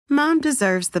Mom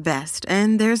deserves the best,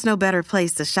 and there's no better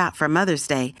place to shop for Mother's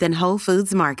Day than Whole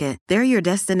Foods Market. They're your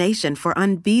destination for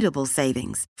unbeatable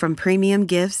savings, from premium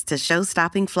gifts to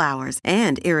show-stopping flowers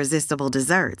and irresistible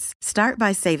desserts. Start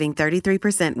by saving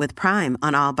 33% with Prime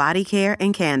on all body care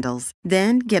and candles.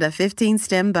 Then get a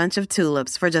 15-stem bunch of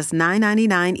tulips for just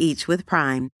 $9.99 each with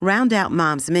Prime. Round out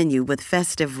Mom's menu with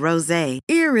festive rosé,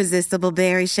 irresistible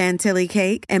berry chantilly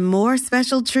cake, and more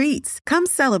special treats. Come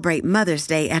celebrate Mother's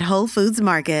Day at Whole Foods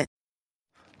Market.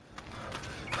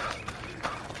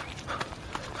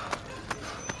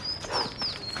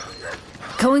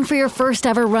 Going for your first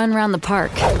ever run around the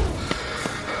park.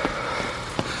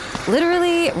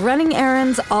 Literally running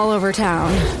errands all over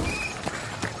town.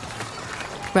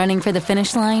 Running for the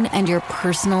finish line and your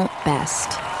personal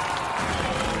best.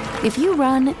 If you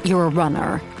run, you're a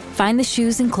runner. Find the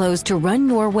shoes and clothes to run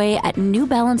your way at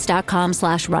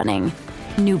newbalance.com/running.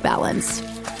 New Balance.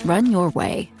 Run your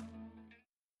way.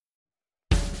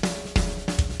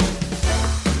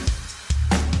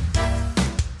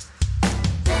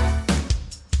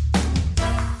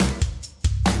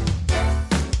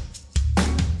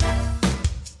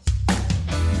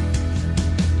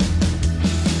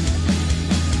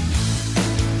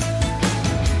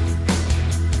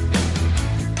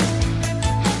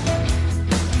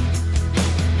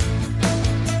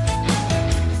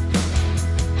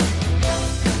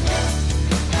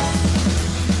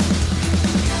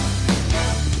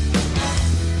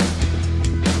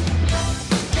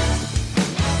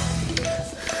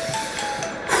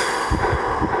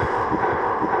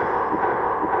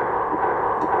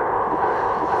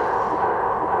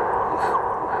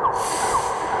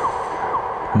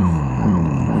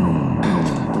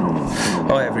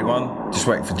 Hi everyone, just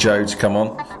waiting for Joe to come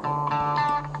on.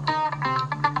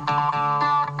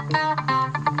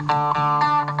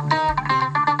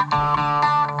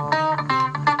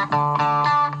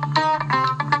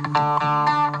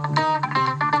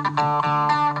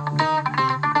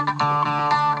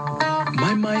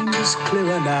 My mind is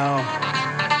clearer now.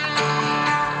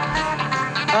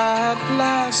 At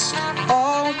last,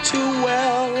 all too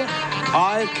well,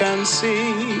 I can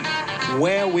see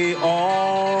where we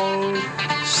all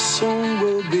soon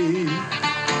will be.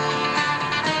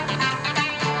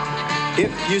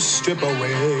 If you strip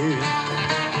away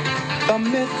the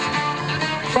myth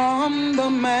from the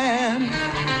man,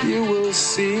 you will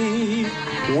see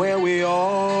where we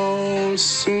all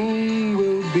soon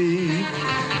will be.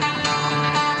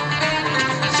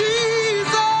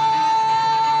 Jesus,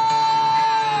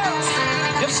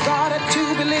 you've started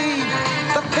to believe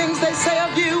the things they say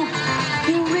of you.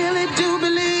 You really do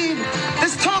believe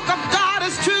this talk of God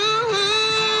is true.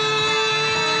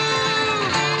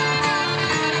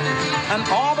 And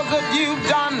all the good you've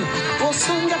done will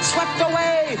soon get swept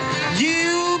away.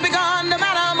 You've begun to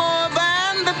matter more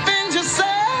than the things you say.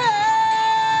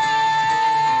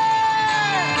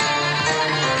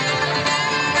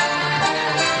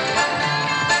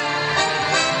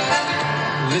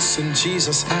 Listen,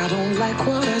 Jesus, I don't like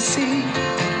what I see.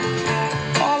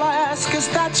 All I ask is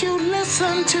that you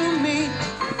listen to me.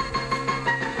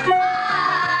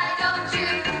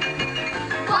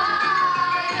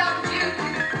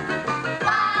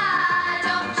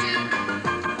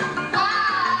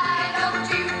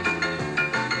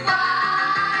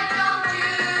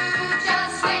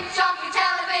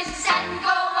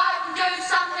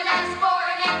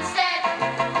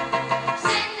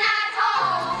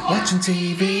 Watching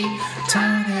TV,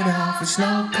 turn it off, it's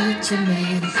no good to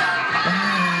me.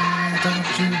 Why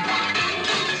don't you?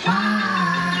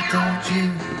 Why don't you?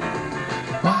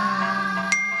 Why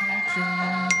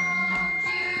don't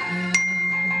you?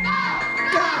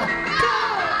 Go, go!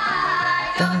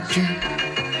 Don't you?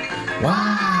 Why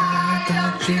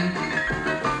don't you?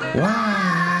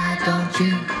 Why don't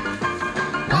you?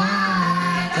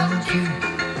 Why don't you?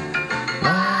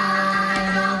 Why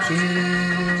don't you?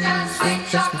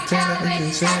 Switch off the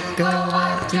television set, go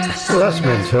out to well, that's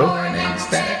mental.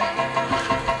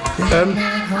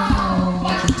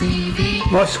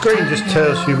 My screen just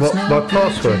tells you what my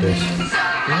password is.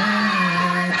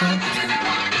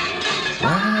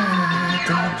 Why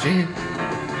don't you?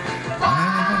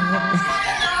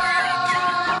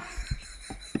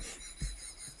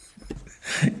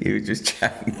 You were just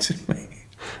chatting to me.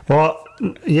 Well,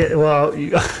 yeah, well,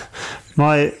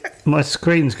 my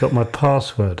screen's got my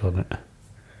password on it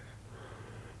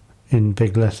in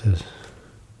big letters.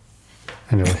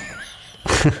 Anyway,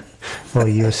 well,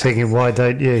 you were singing "Why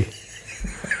Don't You?"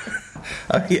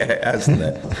 Oh yeah, hasn't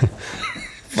it?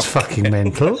 It's fucking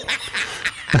mental.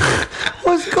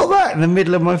 Why's it got that in the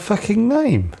middle of my fucking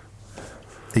name?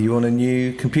 Are you on a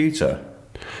new computer?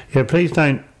 Yeah, please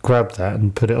don't grab that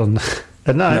and put it on.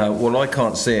 No, well, I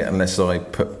can't see it unless I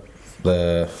put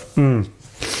the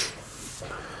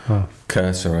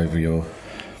cursor over your...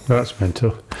 That's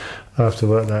mental. I'll have to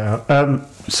work that out.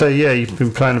 So, yeah, you've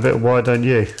been playing a bit of Why Don't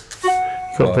You?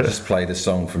 Well, I just played a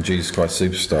song from Jesus Christ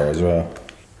Superstar as well.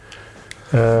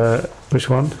 Which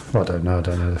one? I don't know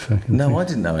the thing. No, I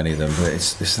didn't know any of them, but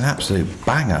it's an absolute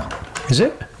banger. Is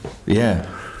it? Yeah.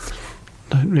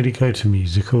 Don't really go to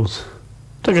musicals.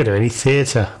 Don't go to any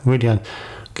theatre. Really, I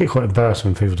get quite embarrassed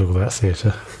when people talk about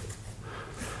theatre.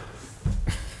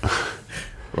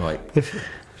 Right.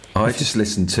 I just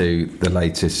listened to the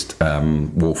latest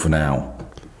Wolf and Owl.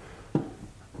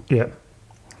 Yeah.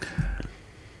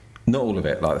 Not all of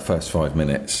it, like the first 5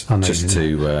 minutes. I know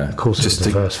Of course, just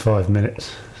the first 5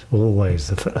 minutes. Always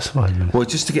the first 5 minutes. Well,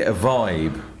 just to get a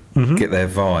vibe, get their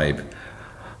vibe.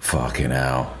 Fucking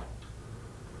hell.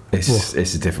 It's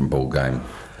a different ball game.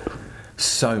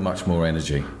 So much more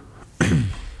energy.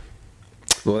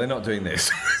 Well, they're not doing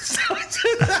this.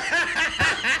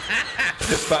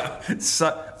 But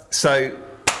so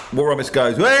Warramus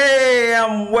goes, hey,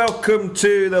 and welcome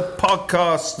to the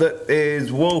podcast that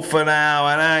is Wolf and Owl,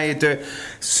 and how you doing?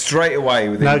 Straight away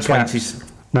within no 20... Gaps.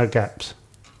 No gaps.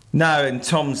 No, and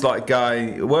Tom's like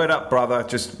going, word up, brother,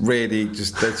 there's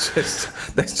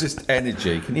just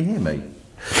energy. Can you hear me?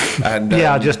 And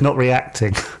yeah, I'm just not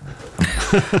reacting.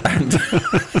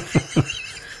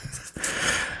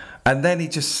 And then he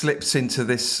just slips into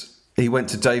this. He went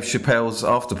to Dave Chappelle's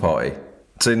after party.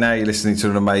 So now you're listening to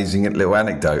an amazing little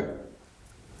anecdote.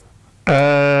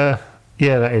 Yeah,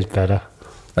 that is better.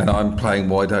 And I'm playing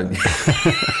Why Don't You?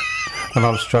 And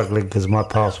I'm struggling because my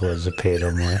password's appeared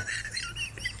on my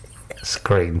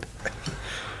screen.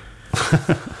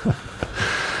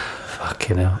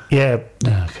 Fucking hell. Yeah,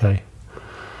 okay.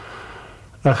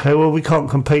 Okay, well, we can't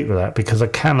compete with that because I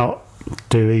cannot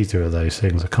do either of those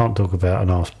things. I can't talk about an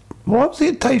after... What was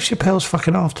it? Dave Chappelle's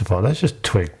fucking after party? That's just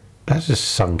twig. That's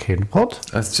just sunk in. What?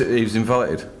 He was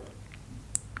invited.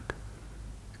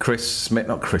 Chris Smith,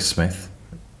 not Chris Smith.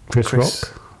 Chris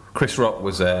Rock? Chris Rock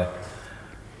was there.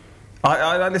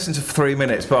 I listened to 3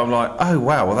 minutes, but I'm like, oh,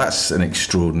 wow, well, that's an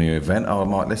extraordinary event. I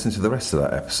might listen to the rest of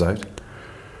that episode.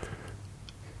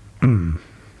 I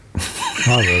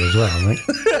will as well, I think.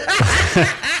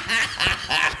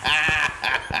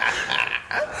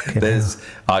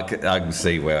 I can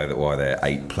see why they're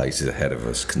 8 places ahead of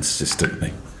us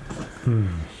consistently.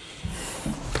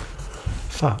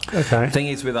 Fuck, okay. The thing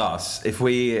is with us, if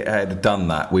we had done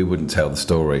that, we wouldn't tell the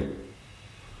story.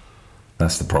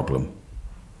 That's the problem.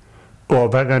 What,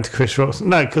 about going to Chris Rock's?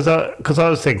 No, because I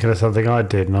was thinking of something I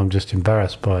did and I'm just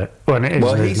embarrassed by it. Well, it is,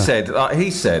 well, he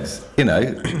said, you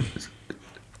know,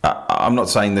 I'm not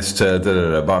saying this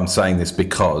but I'm saying this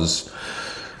because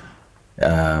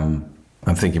I'm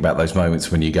thinking about those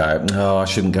moments when you go, no, I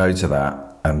shouldn't go to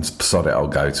that, and sod it, I'll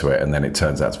go to it, and then it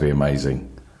turns out to be amazing.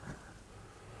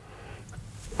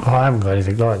 Well, I haven't got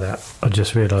anything like that. I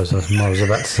just realised I was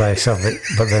about to say something,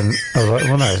 but then I was like,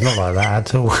 well, no, it's not like that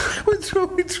at all. What's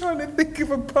wrong with trying to think of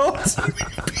a party?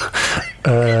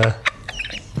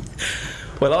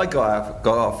 Well, I got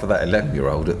off for that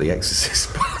 11-year-old at the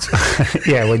Exorcist party.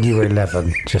 Yeah, when you were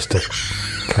 11, just to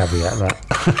caveat that.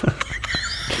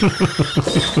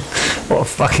 What a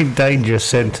fucking dangerous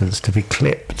sentence to be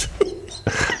clipped.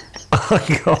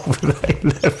 I got off for that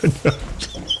 11-year-old.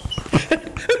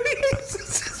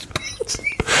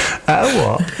 At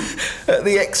what? At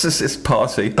the Exorcist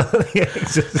party. The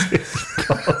Exorcist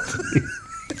party.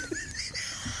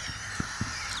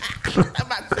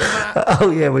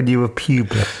 Oh yeah, when you were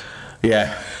pubertal.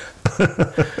 Yeah.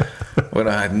 When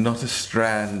I had not a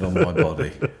strand on my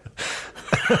body.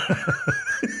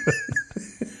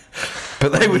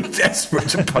 But they were desperate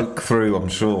to poke through, I'm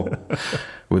sure.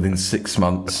 Within 6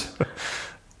 months,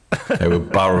 they were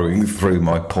burrowing through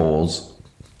my pores.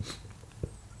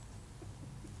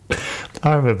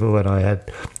 I remember when I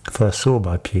first saw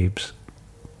my pubes.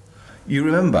 You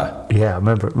remember? Yeah, I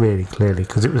remember it really clearly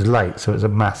because it was late, so it was a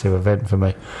massive event for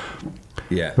me.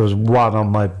 Yeah. There was one on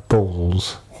my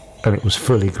balls, and it was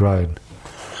fully grown.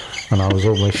 And I was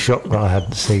almost shocked that I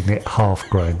hadn't seen it half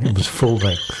grown. It was full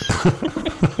length.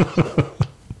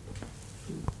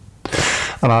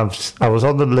 And I was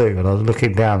on the loo, and I was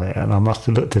looking down at it, and I must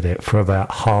have looked at it for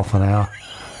about half an hour.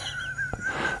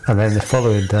 And then the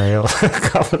following day, or a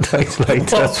couple of days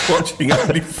later... Whilst watching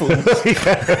Only Fools.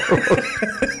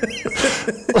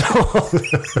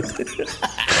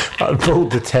 I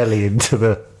pulled the telly into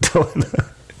the toilet.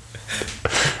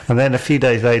 And then a few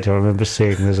days later, I remember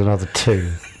seeing there's another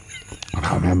 2. And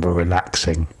I remember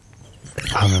relaxing.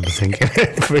 I remember thinking,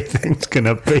 everything's going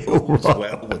to be all right.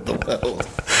 Well with the world.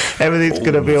 Everything's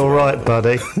going to be all right,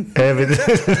 buddy.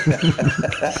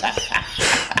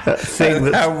 That thing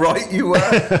that's, how right you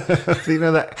were. you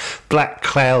know, that black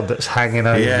cloud that's hanging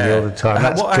over you all the time.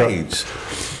 At what age?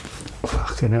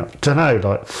 Fucking hell. Don't know,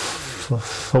 like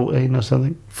 14 or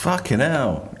something. Fucking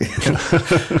hell.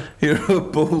 You're a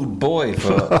bald boy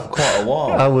for quite a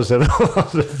while. I was a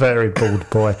very bald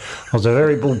boy. I was a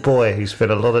very bald boy who spent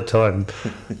a lot of time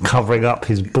covering up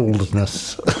his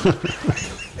baldness.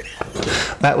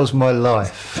 That was my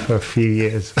life for a few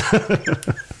years.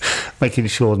 Making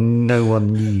sure no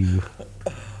one knew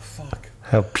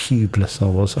how pubeless I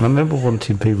was. And I remember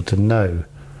wanting people to know.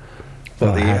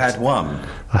 Well, you had one.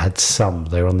 I had some.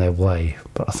 They were on their way.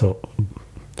 But I thought,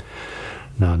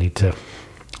 no, I need to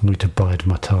bide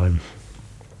my time.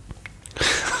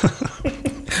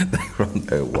 They were on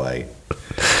their way.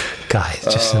 Guys,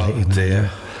 just to let you know.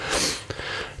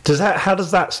 Dear. How does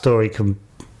that story come?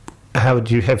 Have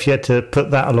you had to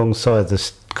put that alongside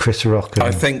this Chris Rock?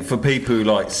 I think for people who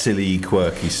like silly,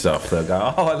 quirky stuff, they'll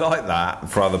go, "Oh, I like that."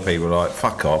 For other people, like,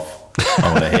 "Fuck off."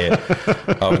 I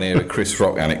want to hear a Chris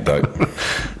Rock anecdote.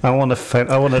 I want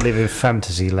to live in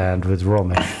fantasy land with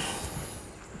Romesh.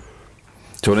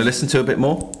 Do you want to listen to a bit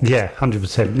more? Yeah,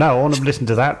 100%. No, I want to listen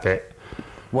to that bit.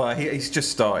 Well, he's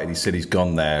just started. He said he's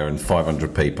gone there, and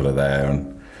 500 people are there.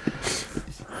 And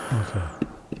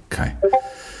okay.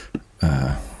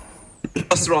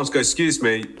 Busta Rhymes goes, "Excuse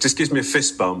me," just gives me a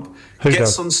fist bump. Who Gets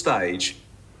does? on stage,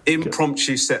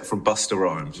 impromptu set from Busta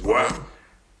Rhymes. Wow.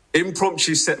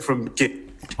 Impromptu set from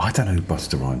Gig. I don't know who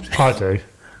Busta Rhymes is. I do.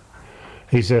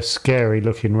 He's a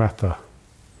scary-looking rapper.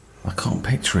 I can't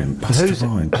picture him. Busta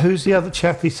Rhymes. Who's the other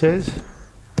chap he says?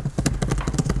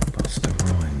 Busta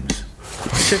Rhymes.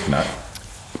 I should know.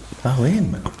 Oh,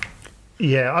 him.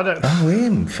 Yeah, I don't... Oh,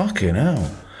 him. Fucking hell.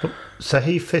 So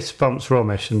he fist bumps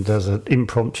Romesh and does an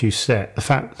impromptu set. The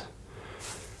fact...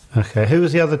 Okay, who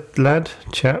was the other lad?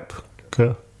 Chap?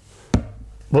 Girl?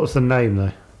 What was the name,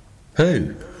 though?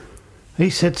 Who? He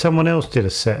said someone else did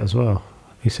a set as well.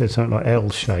 He said something like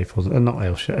L shape, or not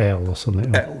L shape, L or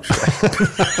something. L shape.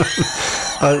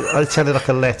 I sounded like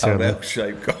a letter. An L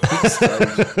shape got on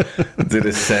stage. Did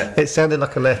a set. It sounded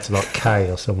like a letter, like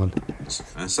K or someone.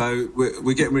 So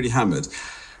we're getting really hammered.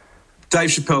 Dave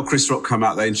Chappelle, Chris Rock come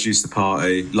out, they introduce the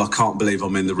party. Like, I can't believe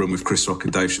I'm in the room with Chris Rock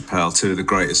and Dave Chappelle, two of the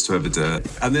greatest to ever do it.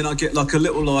 And then I get like a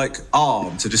little like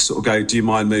arm to just sort of go, "Do you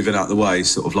mind moving out the way?"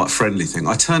 Sort of like friendly thing.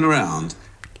 I turn around,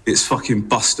 it's fucking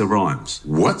Busta Rhymes.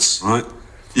 What? Right?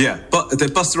 Yeah, but then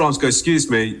Busta Rhymes goes, "Excuse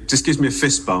me," just gives me a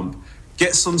fist bump,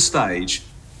 gets on stage,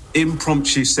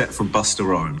 impromptu set from Busta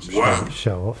Rhymes. Wow.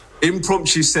 Show off.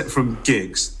 Impromptu set from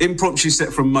Gigs, impromptu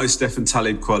set from Mos Def and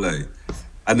Talib Kweli.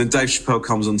 And then Dave Chappelle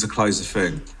comes on to close the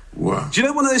thing. Wow. Do you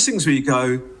know one of those things where you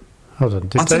go, Hold on. I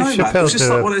Did don't Dave know, man. It Chappelle was just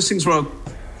do like one of those things where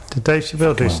Did Dave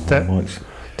Chappelle do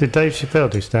Did Dave Chappelle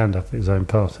do stand up at his own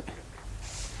party?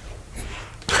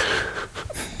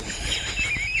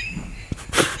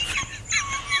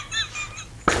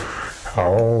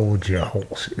 Hold your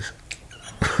horses.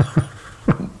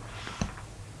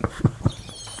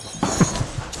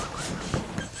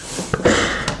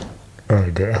 Oh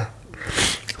dear.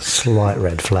 Slight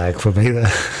red flag for me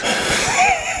there.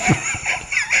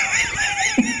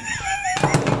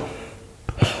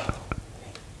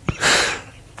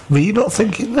 Were you not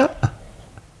thinking that?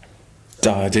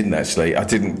 No, I didn't actually. I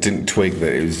didn't twig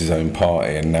that it was his own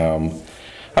party, and now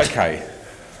okay.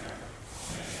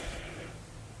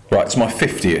 Right, it's my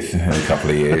 50th in a couple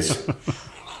of years.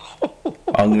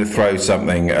 I'm going to throw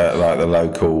something at like the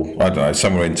local, I don't know,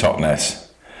 somewhere in Totnes.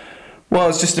 Well, I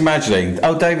was just imagining,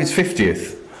 oh, David's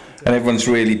 50th, and everyone's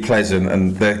really pleasant,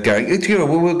 and they're going, you know,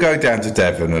 we'll go down to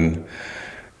Devon, and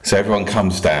so everyone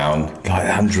comes down, like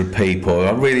 100 people.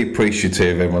 I'm really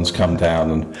appreciative everyone's come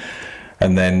down,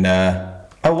 and then,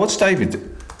 oh, what's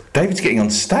David? David's getting on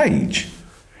stage.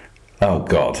 Oh,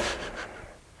 God.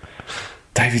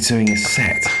 David's doing a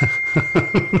set.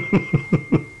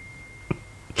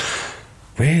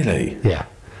 Really? Yeah.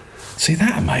 See,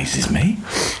 that amazes me.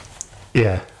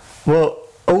 Yeah. Well,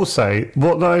 also,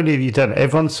 what not only have you done it,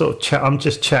 everyone's sort of I'm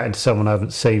just chatting to someone I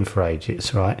haven't seen for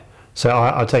ages, right? So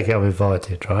I take it I'm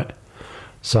invited, right?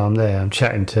 So I'm there, I'm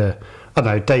chatting to, I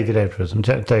don't know, David Edwards. I'm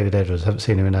chatting to David Edwards, haven't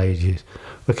seen him in ages.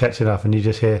 We're catching up and you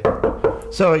just hear,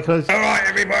 sorry, can I... All right,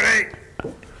 everybody.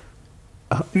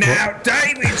 Now,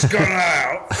 David's gone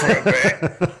out for a bit,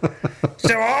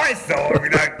 so I thought, if you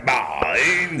don't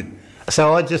mind...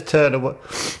 So I just turn away.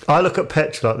 I look at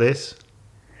Petra like this.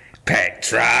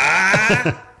 Petra!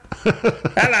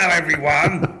 Hello,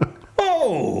 everyone.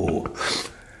 Oh,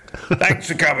 thanks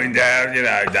for coming down. You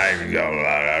know, David's gone.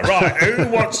 Right, who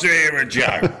wants to hear a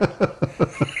joke?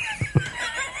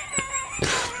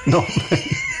 Not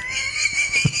me.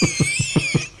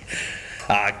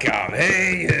 I can't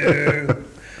hear you.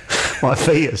 My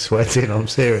feet are sweating, I'm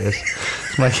serious.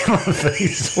 It's making my feet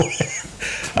sweat.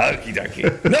 Okie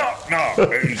dokie. Knock, knock.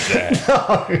 Who's there?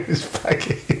 No, it's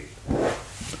Peggy.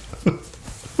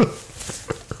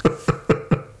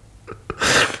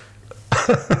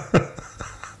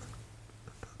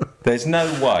 There's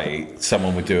no way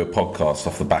someone would do a podcast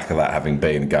off the back of that having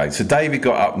been going. So David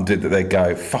got up and did that. They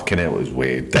go, fucking hell, it was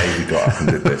weird. David got up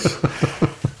and did this.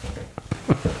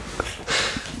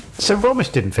 So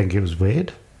Romesh didn't think it was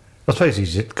weird. I suppose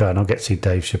he's just going, I'll get to see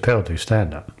Dave Chappelle do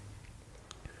stand-up.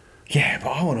 Yeah, but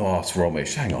I want to ask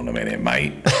Romesh, hang on a minute,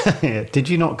 mate. Yeah. Did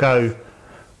you not go...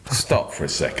 Stop for a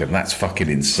second. That's fucking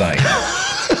insane.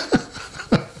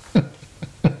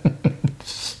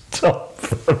 Stop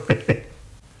for a minute.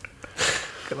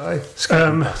 Can I?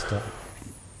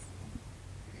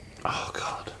 Oh,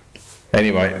 God.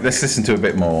 Anyway, let's listen to a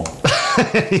bit more.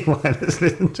 Anyway, let's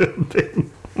listen to a bit more.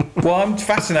 Well, I'm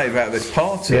fascinated about this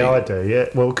party. Yeah, I do, yeah.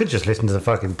 Well, we could just listen to the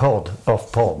fucking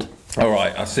off pod. All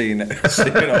right, I've seen it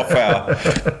off our...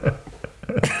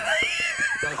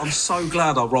 I'm so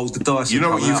glad I rolled the dice. You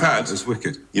know what you've had? It's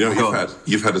wicked. You know what you've had?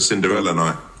 You've had a Cinderella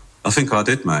night. I think I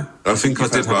did, mate. I think I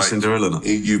did have a Cinderella night.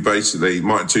 You basically,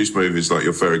 Mike Too Smooth is like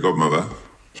your fairy godmother.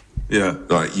 Yeah.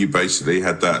 Like, you basically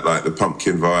had that, like, the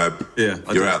pumpkin vibe. Yeah.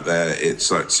 You're out there, it's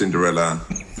like Cinderella.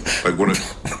 Like, one of...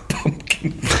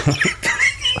 Pumpkin.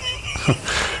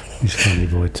 He's funny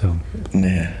boy, Tom.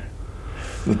 Yeah.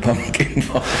 The pumpkin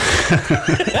vibe.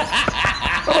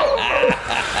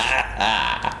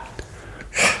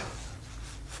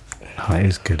 Oh, it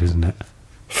is good, isn't it?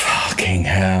 Fucking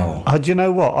hell. Do you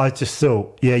know what? I just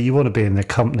thought, yeah, you want to be in their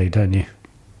company, don't you?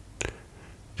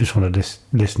 Just want to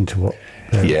listen to what...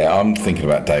 Yeah, I'm thinking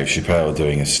about Dave Chappelle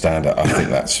doing a stand-up. I think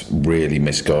that's really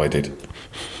misguided.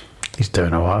 He's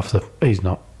doing all right. He's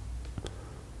not.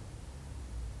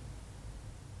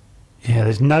 Yeah,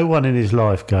 there's no one in his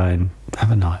life going,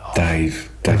 have a night off. Dave.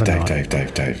 Do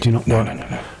you not No, want...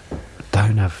 no.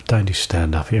 Don't do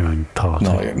stand-up at your own party.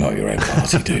 Not your own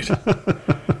party, dude.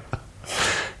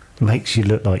 Makes you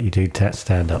look like you do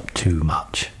stand-up too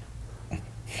much.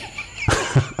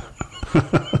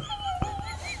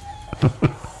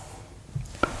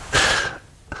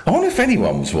 I wonder if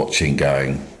anyone was watching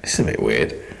going, it's a bit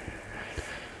weird.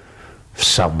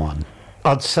 Someone.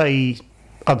 I'd say,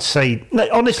 no,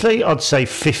 honestly, I'd say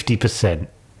 50%.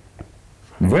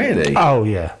 Really? Oh,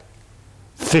 yeah.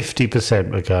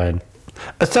 50% were going.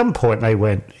 At some point they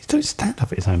went, he's doing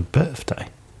stand-up at his own birthday.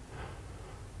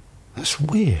 That's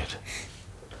weird.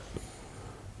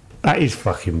 That is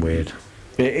fucking weird.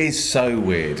 It is so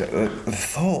weird. The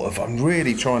thought of, I'm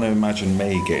really trying to imagine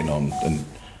me getting on and...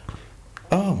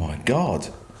 Oh, my God.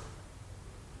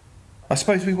 I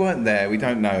suppose we weren't there. We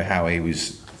don't know how he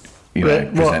was,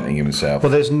 presenting himself.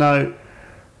 Well, there's no...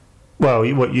 Well,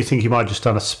 what, you think he might have just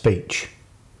done a speech?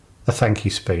 A thank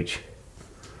you speech?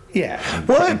 Yeah.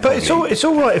 Well, but it's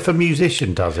all right if a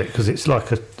musician does it, because it's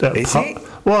like a Is it?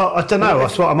 Well, I don't know.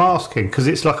 That's what I'm asking, because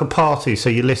it's like a party, so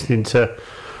you're listening to...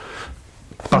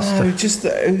 Buster. No, just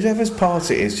whoever's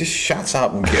party it is, just shut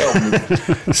up and get on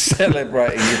with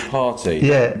celebrating your party.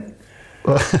 Yeah.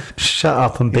 Well, shut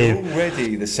up and be... You're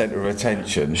already the centre of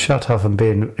attention. Shut up and be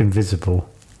invisible.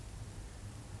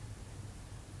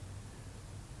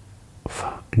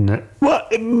 No. Well,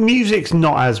 music's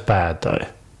not as bad, though,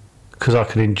 because I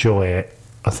can enjoy it,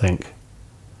 I think.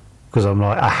 Because I'm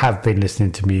like, I have been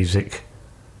listening to music.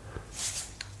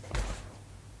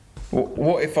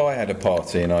 What if I had a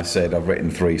party and I said I've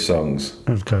written 3 songs?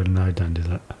 I'd go, no, don't do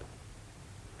that.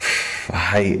 I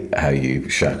hate how you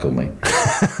shackle me.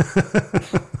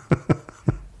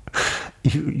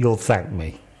 You'll thank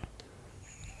me.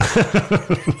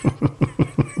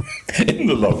 In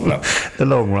the long run. The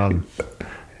long run.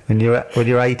 When you're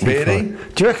 85. Really?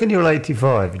 Do you reckon you're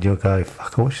 85 and you'll go,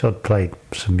 fuck, I wish I'd played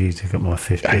some music at my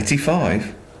 50?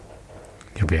 85?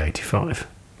 You'll be 85.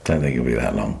 Don't think it'll be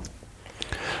that long.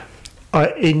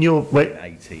 In your...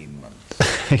 18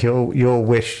 months. your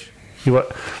wish...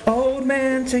 Old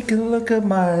man, take a look at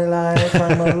my life.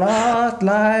 I'm a lot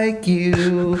like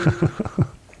you.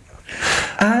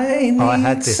 I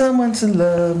need someone to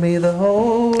love me the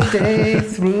whole day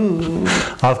through.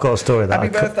 I've got a story that...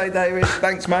 Happy birthday, David.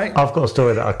 Thanks, mate. I've got a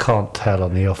story that I can't tell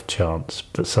on the off chance,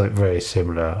 but something very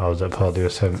similar. I was at a party where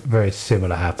something very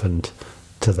similar happened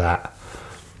to that.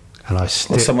 And I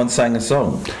still... someone sang a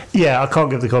song? Yeah, I can't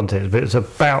give the context, but it was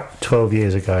about 12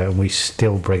 years ago, and we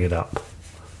still bring it up.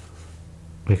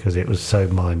 Because it was so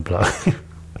mind-blowing.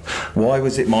 Why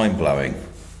was it mind-blowing?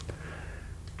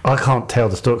 I can't tell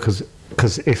the story, because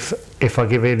because if I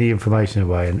give any information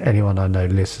away and anyone I know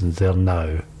listens, they'll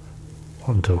know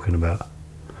what I'm talking about.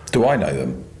 Do I know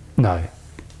them? No.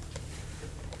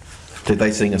 Did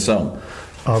they sing a song?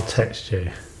 I'll text you.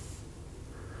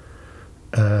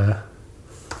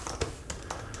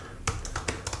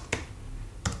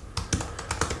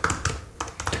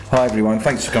 Hi everyone,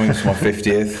 thanks for coming to my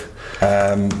 50th.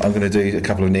 I'm going to do a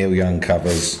couple of Neil Young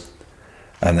covers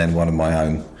and then one of my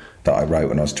own that I wrote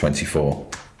when I was 24.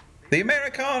 The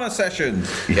Americana Sessions!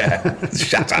 Yeah,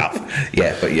 shut up.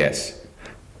 Yeah, but yes.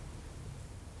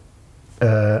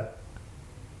 I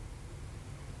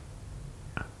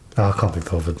can't be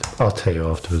bothered. I'll tell you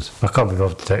afterwards. I can't be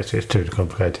bothered to text you, it's too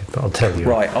complicated, but I'll tell you.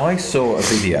 Right, I saw a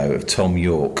video of Tom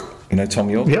York. You know Tom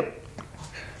York? Yep.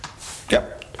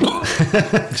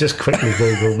 Just quickly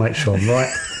Google, make sure I'm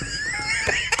right.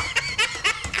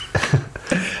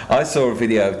 I saw a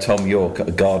video of Tom York at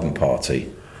a garden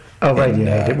party. Oh,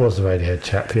 Radiohead. It was the Radiohead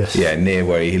chap, yes. Yeah, near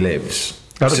where he lives.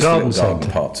 At a garden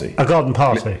party. A garden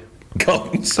party?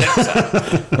 Garden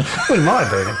centre. Well, he might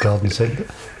have been at garden centre.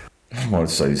 Well,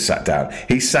 so he sat down.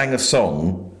 He sang a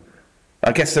song.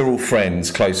 I guess they're all friends,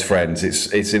 close friends.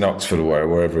 It's in Oxford or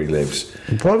wherever he lives.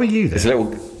 Why were you there? It's a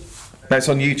little... No, it's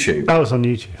on YouTube. Oh, it's on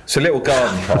YouTube. It's a little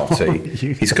garden party.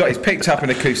 He's picked up an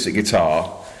acoustic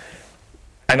guitar,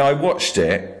 and I watched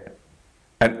it,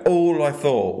 and all I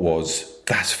thought was,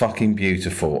 that's fucking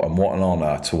beautiful, and what an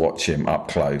honour to watch him up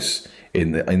close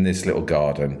in this little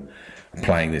garden,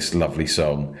 playing this lovely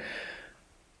song.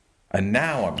 And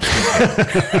now I'm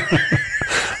thinking...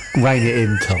 Rein it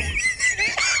in, Tom.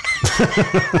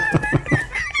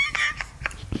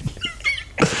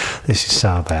 This is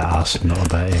so about us, not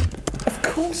about him. Of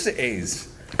course it is.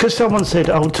 Because someone said,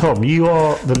 "Oh, Tom, you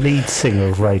are the lead singer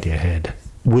of Radiohead.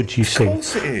 Would you sing? Of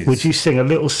course it is. Would you sing a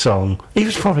little song?" He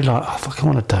was probably like, "I fucking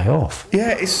want a day off."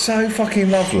 Yeah, it's so fucking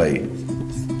lovely.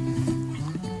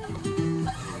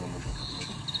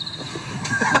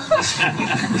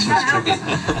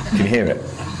 Can you hear it?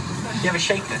 You have a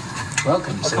shaker.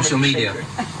 Welcome, social media.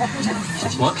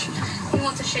 What? Who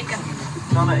wants a shaker?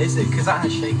 No, is it? Because that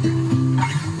has shaker.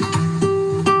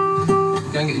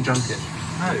 Go and get your drum kit.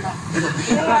 No.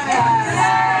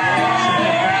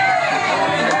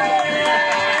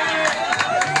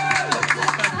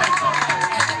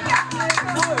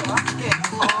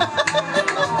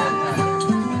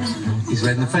 He's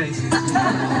red in the face.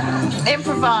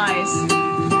 Improvise.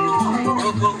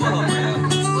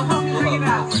 We'll help you bring it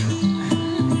out.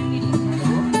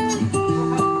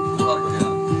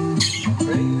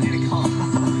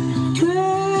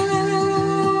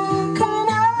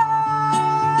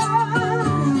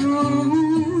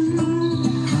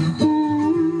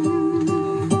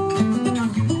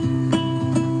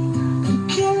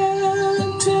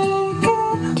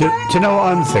 Do you know what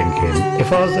I'm thinking?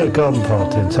 If I was at a garden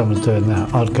party and someone's doing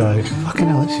that, I'd go, "Fucking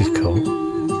hell, this is cool."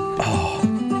 Oh,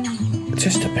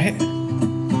 just a bit.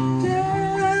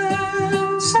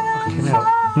 Fucking hell.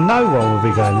 No one would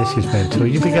be going, "This is mental."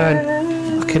 You'd be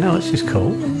going, "Fucking hell, this is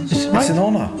cool." It's an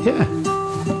honour. Yeah.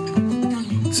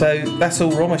 So that's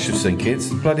all Romesh was thinking.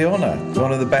 It's a bloody honour.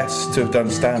 One of the best to have done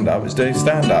stand-up is doing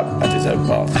stand-up at his own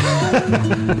party.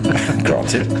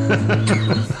 Granted.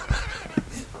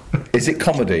 Is it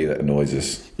comedy that annoys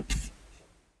us?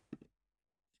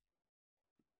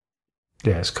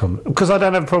 Yeah, it's common. Because I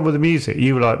don't have a problem with the music.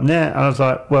 You were like, "Nah," and I was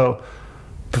like, "Well,"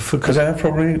 because I have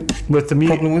problem with the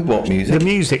problem with what music? The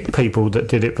music people that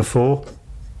did it before,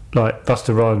 like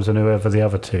Busta Rhymes and whoever the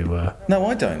other two were. No,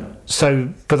 I don't. So,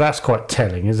 but that's quite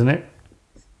telling, isn't it?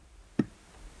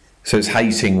 So it's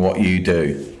hating what you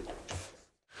do.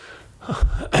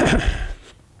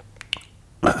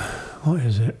 What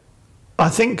is it? I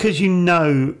think because you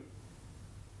know...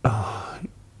 Oh,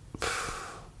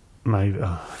 maybe...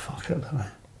 Oh, fuck, I don't know.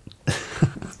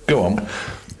 Go on.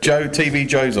 TV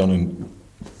Joe's on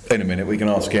in a minute. We can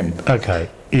ask him. Okay.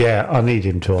 Yeah, I need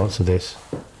him to answer this.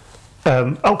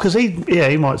 Because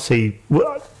he might see...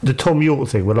 The Tom York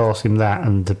thing, we'll ask him that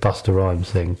and the Busta Rhymes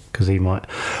thing, because he might...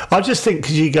 I just think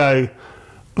because you go,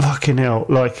 fucking hell,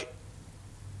 like,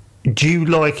 do you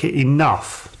like it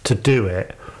enough to do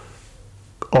it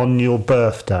on your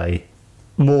birthday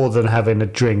more than having a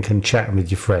drink and chatting with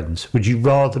your friends? Would you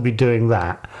rather be doing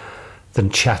that than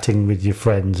chatting with your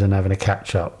friends and having a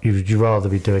catch up? Would you rather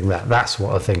be doing that? That's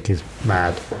what I think is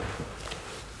mad.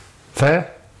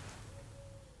 Fair?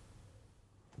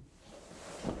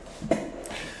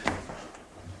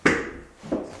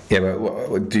 Yeah,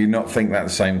 but do you not think that the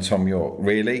same Tom York?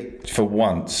 Really? For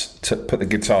once, to put the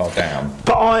guitar down?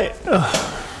 But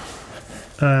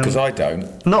because I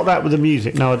don't. Not that with the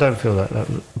music. No, I don't feel that.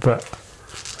 But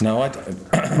No, I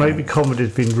don't. Maybe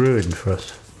comedy's been ruined for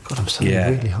us. God, I'm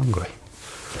suddenly really hungry.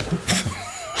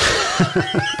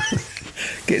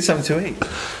 Get something to eat.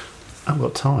 I haven't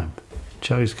got time.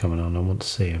 Joe's coming on. I want to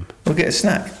see him. We'll get a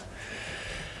snack.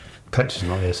 Petra's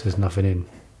not here, so there's nothing in.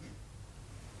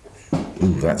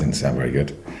 Ooh, that didn't sound very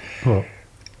good. What?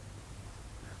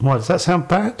 Why, does that sound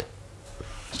bad?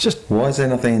 It's just... Why is there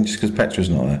nothing in just because Petra's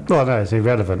not there? Well, no, it's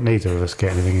irrelevant. Neither of us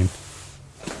get anything in.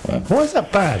 Well. Why is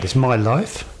that bad? It's my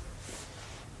life.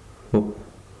 Well.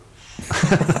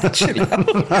 Chill out.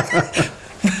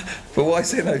 But why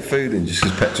is there no food in just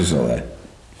because Petra's not there?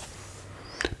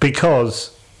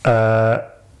 Because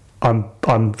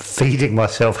I'm feeding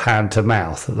myself hand to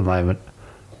mouth at the moment.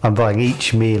 I'm buying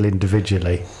each meal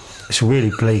individually. It's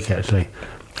really bleak, actually.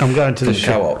 I'm going to the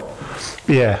co-op.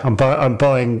 Yeah, I'm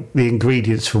buying the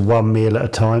ingredients for one meal at a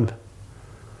time.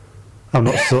 I'm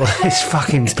not sure. It's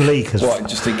fucking bleak as What,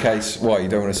 just in case? Why, you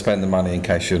don't want to spend the money in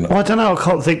case you're not... Well, I don't know. I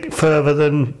can't think further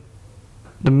than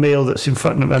the meal that's in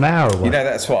front of an hour away. You know,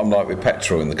 that's what I'm like with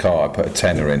petrol in the car. I put a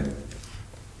tenner in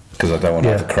because I don't want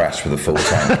to have a crash with a full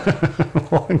tank.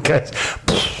 What, in case...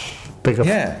 Bigger.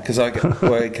 Yeah, because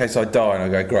in case I die and I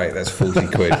go, great, that's 40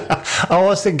 quid. I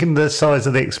was thinking the size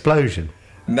of the explosion.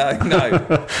 No.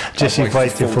 Just you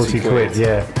wasted 40 quid,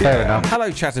 yeah. Fair enough.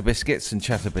 Hello, Chatter Biscuits and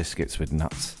Chatter Biscuits with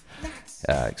nuts,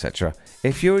 etc.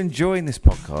 If you're enjoying this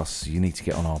podcast, you need to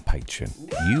get on our Patreon.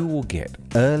 You will get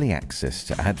early access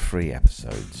to ad-free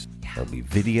episodes. There'll be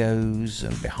videos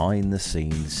and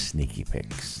behind-the-scenes sneaky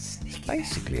pics. It's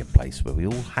basically a place where we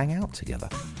all hang out together.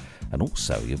 And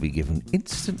also, you'll be given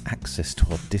instant access to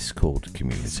our Discord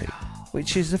community,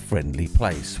 which is a friendly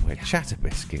place where Chatter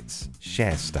Biscuits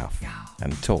share stuff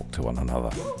and talk to one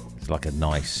another. It's like a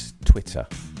nice Twitter,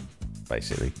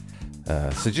 basically.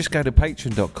 So just go to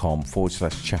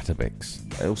patreon.com/chatterbix.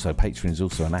 Also, Patreon is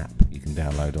also an app you can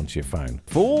download onto your phone.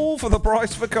 All for the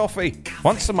price for coffee.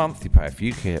 Once a month, you pay a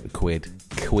few quid,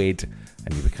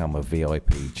 and you become a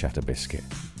VIP Chatter Biscuit.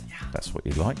 That's what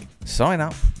you like. Sign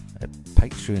up at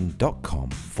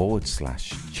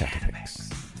patreon.com/chatterbix.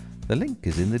 The link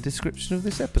is in the description of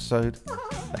this episode.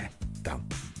 There, done.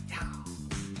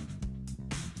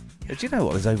 Do you know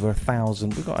what? There's over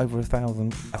 1,000. We've got over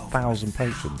 1,000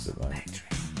 patrons at the moment.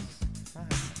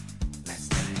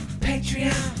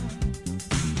 Patreon,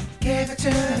 give it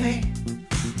to me.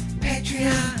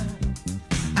 Patreon,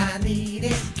 I need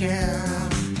it, girl.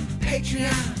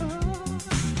 Patreon,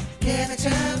 give it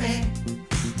to me.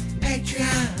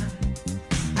 Patreon,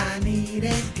 I need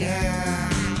it, girl.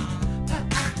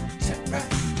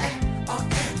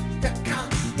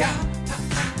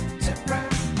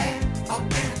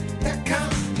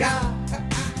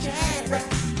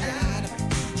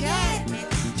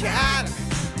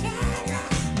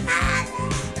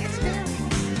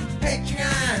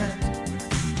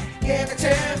 Give it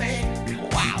to me.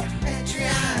 Wow.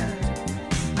 Patreon,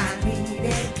 I need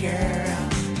it, girl.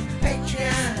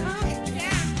 Patreon,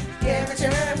 give it to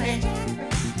me.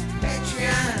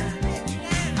 Patreon,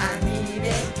 I need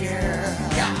it, girl.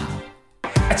 Yeah.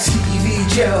 A TV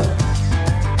Joe.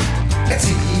 A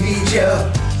TV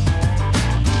Joe.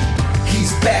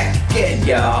 He's back again,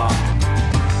 y'all.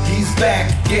 He's back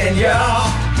again,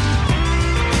 y'all.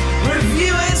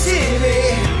 Reviewing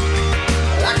TV.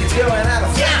 Like it's going out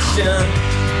of fashion.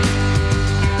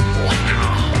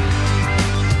 Wow.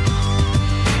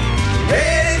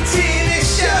 Rated TV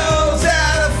shows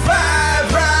out of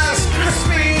 5 Rice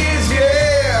Krispies,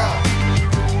 yeah.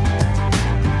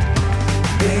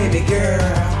 Baby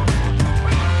girl.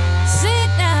 Sit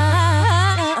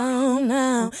down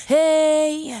now.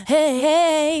 Hey.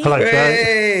 Hello, Joe.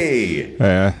 Hey!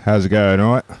 Yeah, how's it going,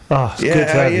 alright? Oh, it's good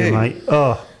to have you, mate.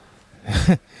 Oh.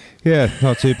 Yeah,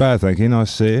 not too bad, thank you.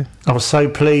 Nice to see you. I was so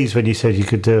pleased when you said you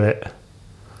could do it.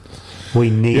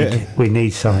 We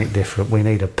need something different. We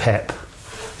need a pep.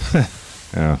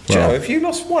 Yeah, Joe, have you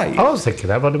lost weight? I was thinking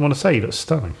that, but I didn't want to say you look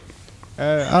stunning.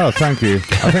 Thank you.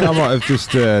 I think I might have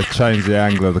just changed the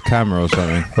angle of the camera or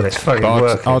something. Well, it's fucking But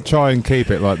working. I'll try and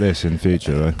keep it like this in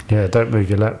future, though. Yeah, don't move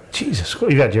your lap. Jesus,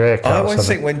 you've had your hair cut. I or always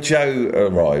something. think when Joe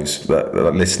arrives, that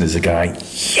listeners are going,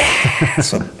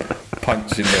 yes!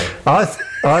 Punching there. I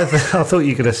thought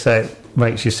you were going to say it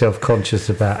makes you self-conscious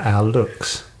about our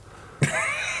looks.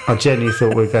 I genuinely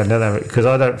thought we were going down that because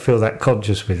I don't feel that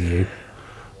conscious with you.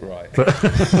 Right. But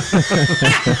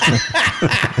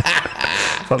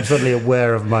I'm suddenly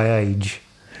aware of my age.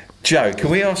 Joe,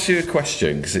 can we ask you a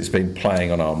question? Because it's been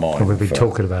playing on our mind. And we've been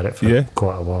talking about it for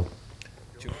quite a while.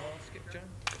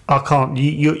 I can't.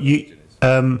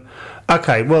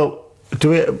 Okay. Well,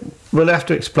 we'll have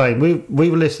to explain. We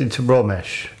were listening to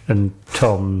Romesh and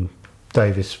Tom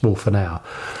Davis Wolf an hour,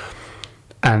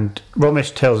 and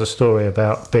Romesh tells a story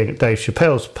about being at Dave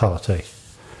Chappelle's party.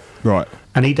 Right.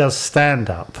 And he does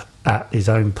stand-up at his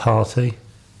own party.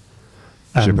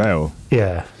 And, Chappelle?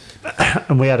 Yeah.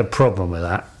 And we had a problem with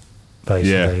that,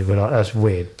 basically. Yeah. We're like, that's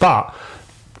weird. But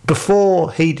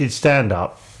before he did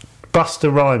stand-up,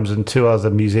 Busta Rhymes and 2 other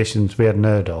musicians we hadn't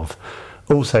heard of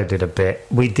also did a bit.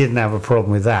 We didn't have a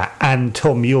problem with that. And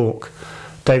Tom York,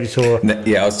 David saw...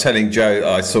 Yeah, I was telling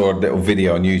Joe, I saw a little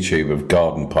video on YouTube of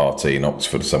Garden Party in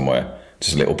Oxford somewhere,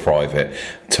 just a little private.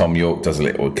 Tom York does a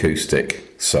little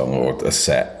acoustic song or a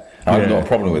set. I've got a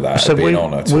problem with that. So we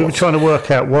were trying to work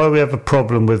out why we have a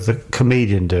problem with the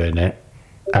comedian doing it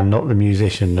and not the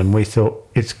musician, and we thought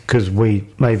it's because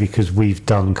we've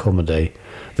done comedy.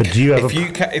 But do you have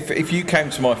if you came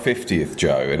to my 50th,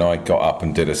 Joe, and I got up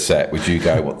and did a set, would you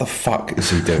go, what the fuck is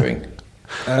he doing?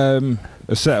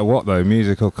 A set of what, though?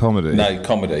 Music or comedy? No,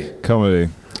 comedy.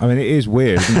 Comedy. I mean, it is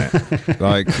weird, isn't it?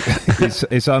 Like,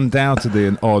 it's undoubtedly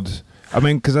an odd... I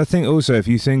mean, because I think also if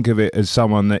you think of it as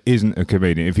someone that isn't a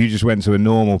comedian, if you just went to a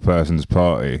normal person's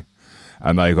party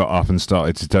and they got up and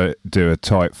started to do a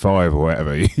type 5 or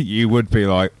whatever, you would be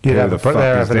like, who the fuck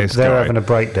is this guy? They're having a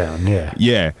breakdown, yeah.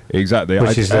 Yeah, exactly.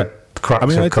 Which is the crux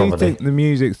of comedy. I do think the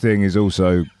music thing is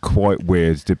also quite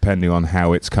weird depending on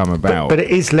how it's come about. But it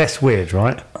is less weird,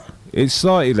 right? It's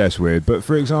slightly less weird, but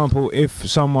for example, if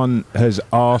someone has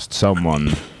asked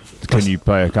someone, can you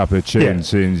play a couple of tunes as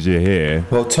soon as you're here?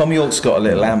 Well, Tom York's got a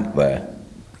little amp there.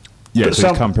 Yeah, but so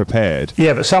he's come prepared.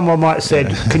 Yeah, but someone might have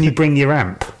said, can you bring your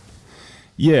amp?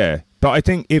 Yeah, but I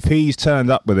think if he's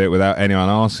turned up with it without anyone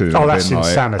asking him... that's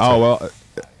insanity.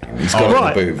 He's got it in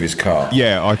the boot of his car.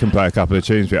 Yeah, I can play a couple of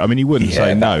tunes for it. I mean, he wouldn't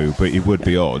say no, but it would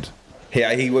be odd.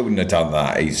 Yeah, he wouldn't have done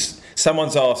that.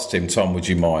 Someone's asked him, Tom, would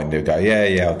you mind? He'll go,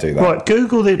 yeah, I'll do that. Right,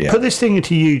 Google it. Put this thing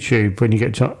into YouTube when you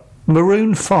get to...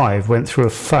 Maroon 5 went through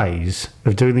a phase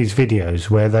of doing these videos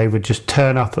where they would just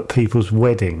turn up at people's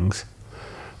weddings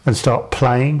and start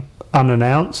playing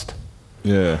unannounced.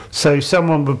 Yeah. So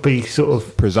someone would be sort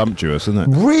of... presumptuous,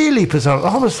 isn't it? Really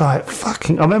presumptuous. I was like,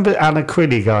 fucking... I remember Anna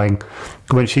Crilly going,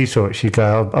 when she saw it, she'd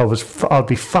go, I'd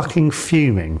be fucking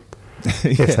fuming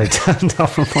if they turned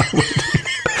up at my wedding.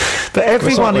 But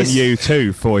everyone is... when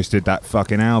U2 foisted that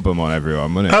fucking album on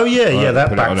everyone, wasn't it? Oh, yeah,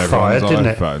 that backfired, didn't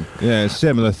it? Yeah, it's a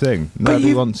similar thing.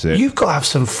 Nobody wants it. You've got to have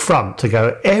some front to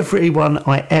go,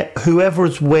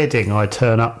 whoever's wedding I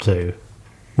turn up to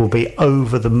will be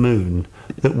over the moon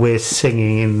that we're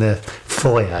singing in the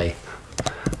foyer.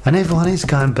 And everyone is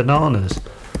going bananas.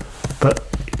 But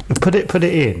put it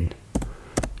in.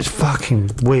 It's fucking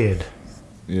weird.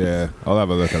 Yeah, I'll have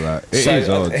a look at that. It is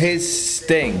odd. His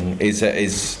Sting is at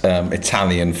his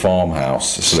Italian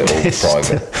farmhouse. It's a little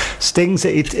private. Sting's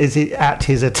at his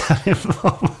Italian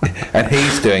farmhouse. And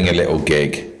he's doing a little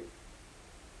gig.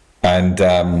 And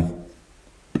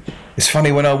it's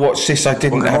funny, when I watched this, I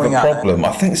didn't have a problem.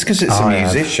 I think it's because it's a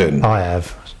musician. I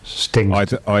have. Sting.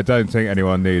 I don't think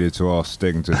anyone needed to ask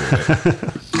Sting to do it. I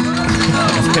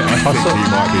think he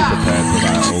might be prepared for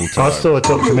that all time. I saw a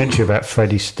documentary about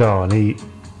Freddie Starr, and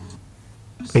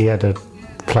he had a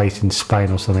place in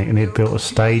Spain or something, and he'd built a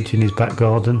stage in his back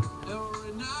garden.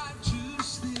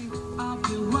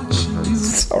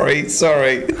 Sorry.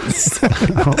 Sorry,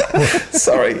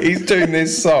 he's doing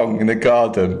this song in the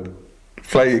garden,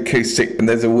 playing acoustic, and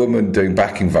there's a woman doing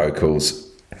backing vocals.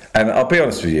 And I'll be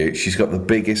honest with you, she's got the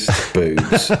biggest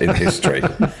boobs in history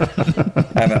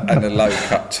and a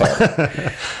low-cut top.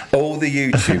 All the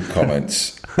YouTube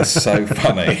comments are so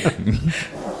funny.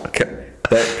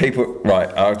 People, right?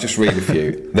 I'll just read a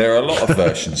few. There are a lot of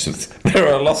versions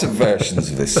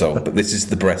of this song, but this is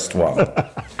the best one.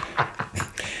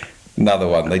 Another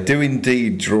one. They do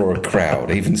indeed draw a crowd.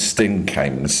 Even Sting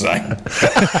came and sang.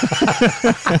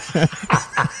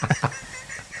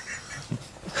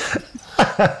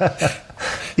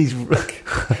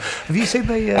 Have you seen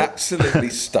the absolutely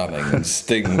stunning, and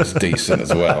Sting was decent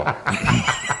as well.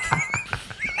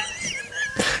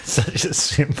 Such a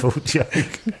simple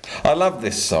joke. I love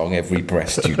this song, Every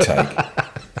Breast You Take.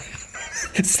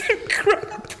 It's so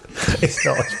crap. It's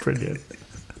not as brilliant.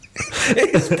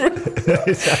 It's brilliant.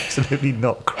 It's absolutely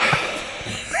not crap.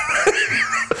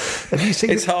 Have you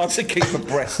seen it's hard to keep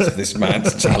abreast of this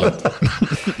man's talent.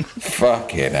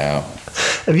 Fucking hell.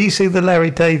 Have you seen the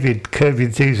Larry David Curb Your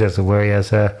Enthusiasm where he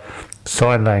has a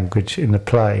sign language in the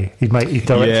play? He directed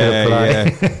a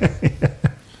play. Yeah.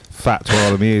 Fat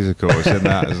Twirl the Musical, it's in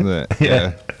that, isn't it?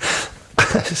 Yeah.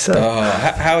 So,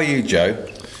 how are you, Joe?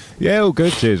 Yeah, all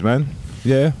good, cheers, man.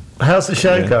 Yeah. How's the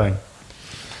show going?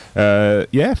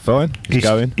 Yeah, fine. It's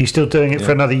going. You still doing it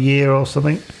for another year or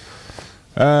something?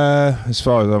 As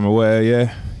far as I'm aware,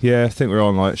 yeah. Yeah, I think we're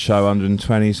on like show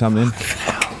 120 something.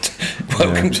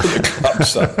 Welcome to the club,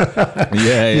 son.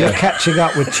 You're catching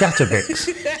up with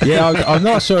Chatterbix. Yeah, I'm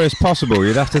not sure it's possible.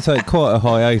 You'd have to take quite a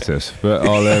hiatus, but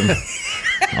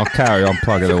I'll carry on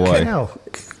plugging away. Hell,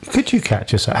 could you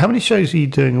catch us up? How many shows are you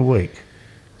doing a week?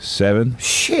 7.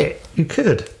 Shit, you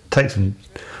could take some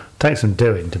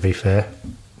doing. To be fair,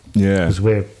 yeah, because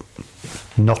we're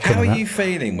knocking. How them are out. you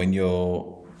feeling when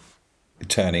you're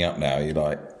turning up now? You're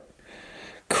like,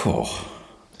 cool.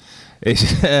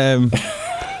 It's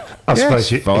I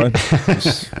suppose it's fine.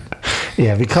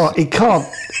 Yeah, he can't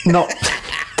not.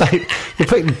 You're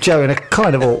putting Joe in a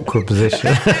kind of awkward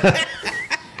position.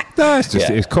 No, it's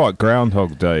just it's quite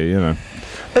Groundhog Day, you know.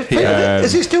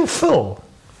 Is it still full?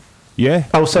 Yeah.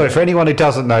 Oh, sorry. For anyone who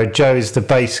doesn't know, Joe is the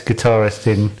bass guitarist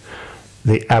in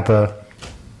the ABBA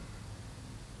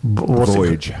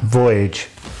Voyage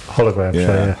hologram show.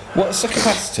 Yeah. What's the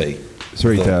capacity?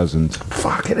 3,000.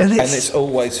 Fuck it, and it's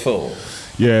always full.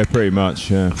 Yeah, pretty much.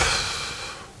 Yeah.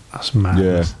 That's mad.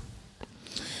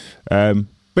 Yeah.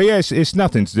 But yeah, it's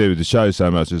nothing to do with the show so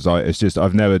much as it's just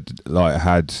I've never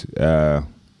had a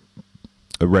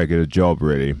regular job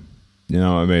really. You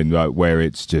know what I mean? Like where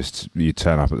it's just you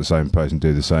turn up at the same place and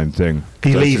do the same thing.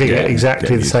 You're leaving at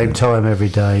exactly the same time every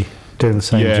day, doing the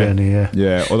same journey.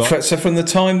 Yeah. So from the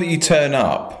time that you turn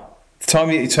up,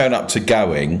 to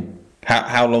going,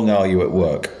 how long are you at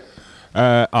work?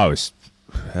 It's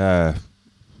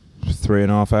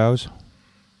 3.5 hours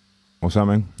or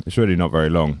something. It's really not very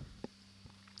long.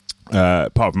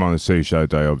 Apart from on the 2 show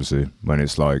day, obviously, when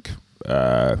it's like 8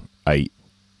 and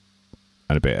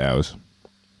a bit hours,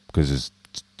 because there's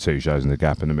 2 shows in the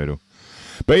gap in the middle.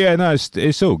 But yeah, no,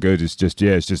 it's all good. It's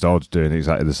just odd doing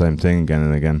exactly the same thing again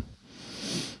and again.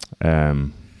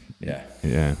 Yeah.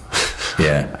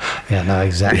 No,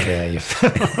 exactly how you feel.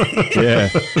 yeah.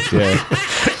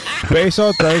 But it's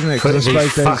odd though, isn't it? Put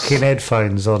these fucking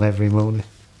headphones on every morning.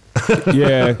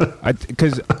 Yeah,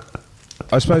 because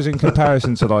I suppose in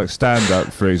comparison to like stand-up,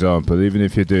 for example, even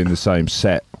if you're doing the same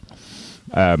set,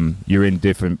 you're in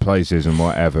different places and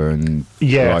whatever, and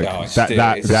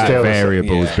that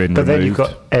variable's been But removed. then you've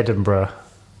got Edinburgh,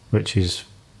 which is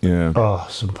you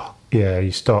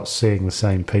start seeing the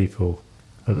same people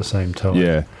at the same time.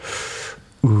 Yeah.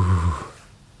 Ooh,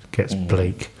 gets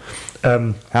bleak.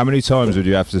 How many times would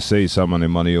you have to see someone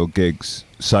in one of your gigs,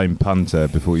 same punter,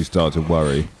 before you start to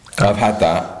worry? I've had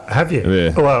that. Have you?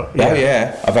 Yeah. Well, Oh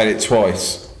yeah, I've had it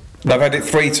twice. I've had it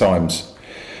 3 times.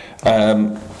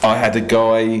 I had a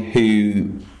guy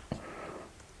who...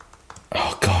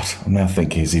 Oh, God, I'm now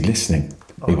thinking, is he listening?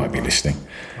 He won't be listening.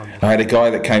 I had a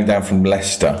guy that came down from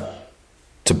Leicester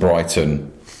to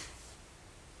Brighton,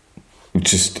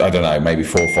 just, I don't know, maybe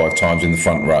 4 or 5 times in the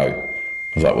front row.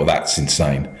 I was like, well, that's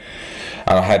insane.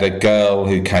 And I had a girl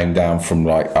who came down from,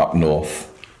 like, up north,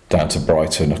 down to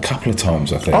Brighton a couple of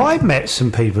times, I think. I met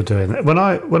some people doing that. When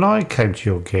I came to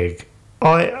your gig,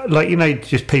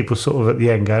 just people sort of at the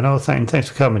end going, oh, thanks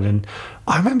for coming. And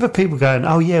I remember people going,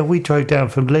 oh, yeah, we drove down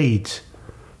from Leeds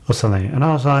or something. And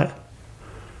I was like...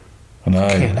 I know.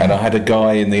 And I had a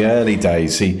guy in the early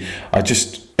days,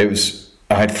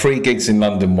 I had 3 gigs in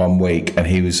London one week, and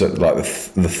he was at like the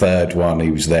 3rd one,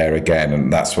 he was there again,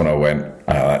 and that's when I went,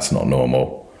 oh, that's not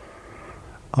normal.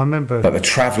 I remember... But the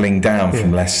travelling down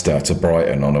from Leicester to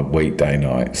Brighton on a weekday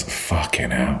night, it's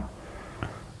fucking hell.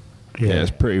 Yeah,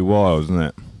 it's pretty wild, isn't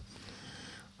it?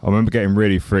 I remember getting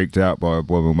really freaked out by a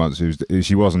woman once.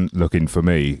 She wasn't looking for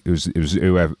me. It was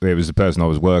the person I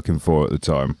was working for at the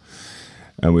time,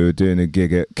 and we were doing a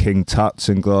gig at King Tut's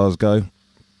in Glasgow,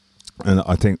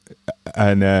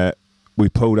 and we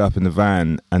pulled up in the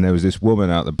van, and there was this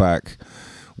woman out the back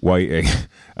waiting,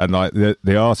 and like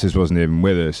the artist wasn't even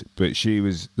with us, but she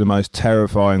was the most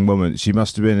terrifying woman. She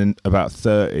must have been about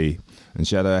 30, and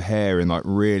she had her hair in like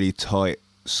really tight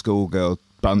schoolgirl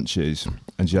bunches,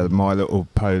 and she had a My Little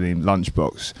Pony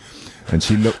lunchbox, and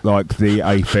she looked like the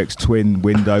Aphex Twin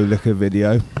window licker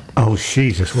video. Oh,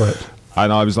 Jesus, what?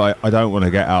 And I was like, I don't want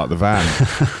to get out of the van.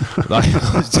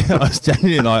 I was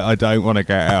genuinely like, I don't want to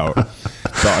get out.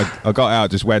 But I got out,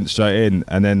 just went straight in,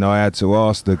 and then I had to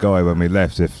ask the guy when we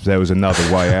left if there was another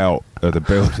way out of the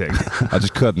building. I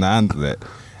just couldn't handle it.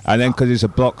 And then because it's a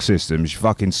block system, she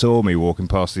fucking saw me walking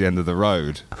past the end of the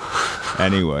road.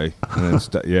 Anyway, and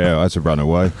then I had to run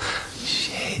away.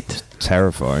 Shit.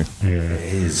 Terrifying. Yeah.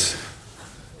 It is.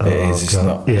 It's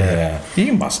not. Yeah.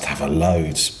 You must have a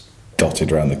loads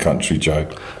dotted around the country, Joe.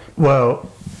 Well,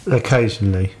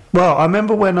 occasionally. Well, I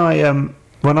remember when I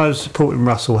was supporting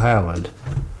Russell Howard.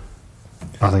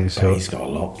 I think he's got a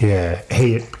lot. Yeah,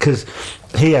 because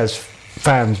he has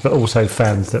fans, but also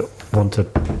fans that want to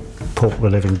pork the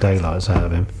living daylights out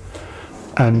of him.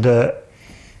 And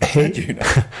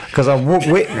because I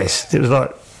witnessed. It was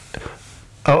like,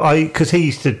 because he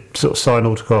used to sort of sign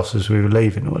autographs as we were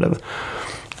leaving or whatever,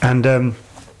 and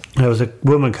there was a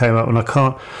woman came up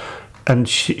and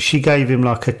she gave him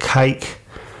like a cake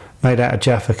made out of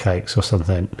Jaffa cakes or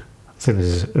something. I think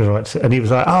this is right, and he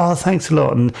was like, "Oh, thanks a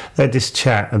lot," and they had this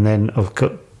chat, and then I've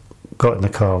got in the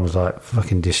car and was like,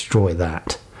 "Fucking destroy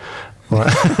that."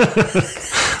 Right.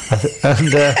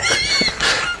 And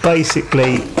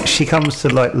basically she comes to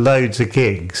like loads of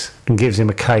gigs and gives him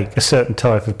a certain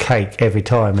type of cake every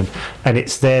time, and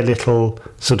it's their little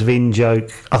sort of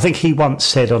in-joke. I think he once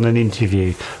said on an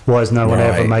interview, "Why has no one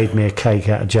ever made me a cake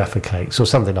out of Jaffa cakes?" or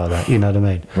something like that, you know what I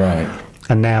mean? Right.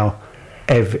 And now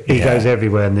he goes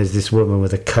everywhere and there's this woman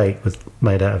with a cake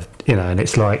made out of, and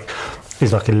it's like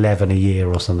 11 a year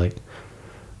or something.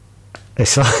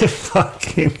 It's like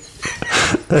fucking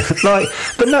like,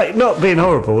 but no, not being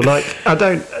horrible. Like,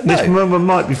 this woman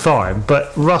might be fine,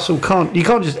 but Russell you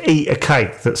can't just eat a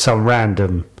cake that some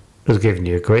random has given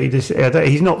you. Agreed?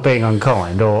 He's not being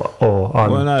unkind or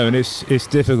well, no, and it's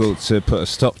difficult to put a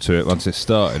stop to it once it's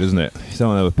started, isn't it? You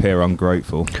don't want to appear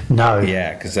ungrateful. No.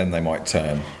 Yeah, because then they might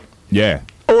turn. Yeah.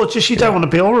 Or just you don't want to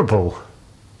be horrible.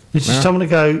 You just don't want to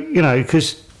go,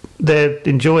 because they're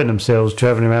enjoying themselves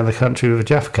travelling around the country with a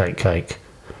Jaffa cake.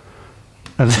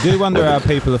 And you do wonder how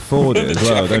people afford it as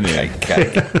well, don't you?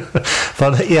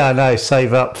 But yeah, I know.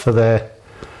 Save up for their.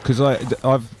 Because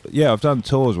I've done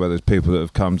tours where there's people that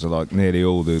have come to like nearly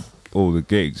all the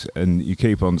gigs, and you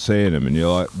keep on seeing them, and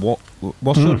you're like,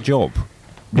 what's your job?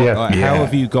 How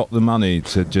have you got the money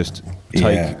to just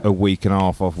take a week and a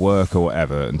half off work or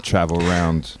whatever and travel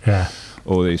around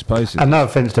all these places? And no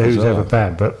offence to who's ever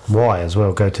bad, but why as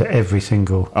well go to every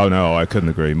single... Oh no, I couldn't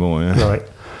agree more, yeah. Right.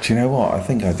 Do you know what? I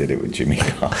think I did it with Jimmy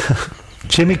Carr.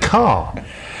 Jimmy Carr?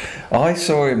 I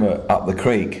saw him Up the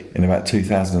Creek in about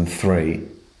 2003,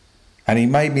 and he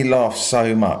made me laugh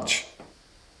so much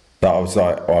that I was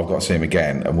like, I've got to see him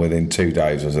again, and within 2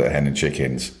 days I was at Hen and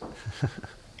Chickens.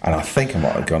 And I think I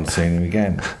might have gone to see him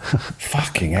again.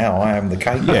 Fucking hell, I am the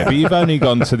cake. Yeah, but you've only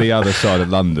gone to the other side of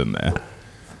London there.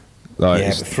 Like,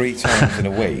 but 3 times in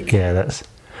a week. Yeah, that's...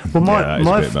 Well,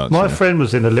 my friend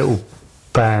was in a little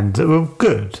band that were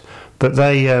good, but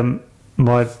they,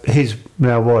 his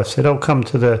now wife said, "Oh, come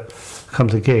to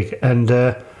the gig," and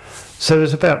so there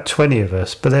was about 20 of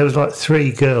us, but there was like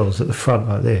 3 girls at the front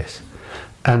like this,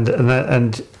 and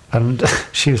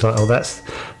she was like, "Oh, that's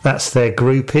their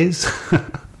groupies."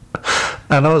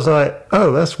 And I was like,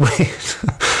 "Oh, that's weird."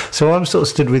 So I'm sort of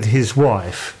stood with his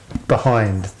wife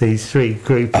behind these 3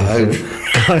 groupies,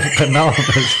 going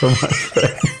bananas for my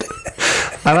friend.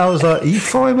 And I was like, "Are you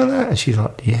fine with that?" And she's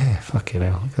like, "Yeah, fucking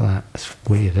hell, look at that. It's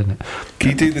weird, isn't it?" Can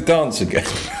you do the dance again?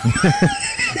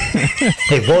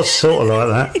 It was sort of like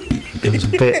that. It was a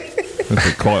bit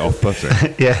quite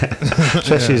off-putting. Yeah,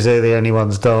 especially as they're the only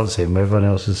ones dancing, where everyone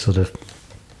else is sort of,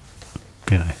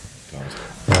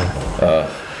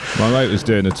 My mate was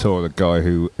doing a tour with a guy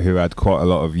who had quite a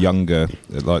lot of younger,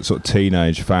 like sort of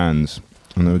teenage fans.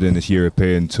 And they were doing this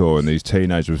European tour, and these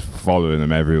teenagers was following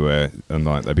them everywhere, and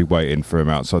like they'd be waiting for him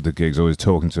outside the gigs, always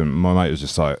talking to him. My mate was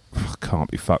just like, "I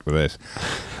can't be fucked with this,"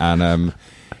 and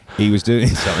he was doing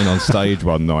something on stage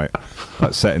one night,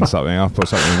 like setting something up or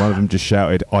something. One of them just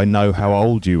shouted, "I know how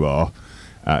old you are,"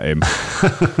 at him,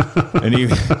 and he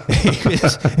was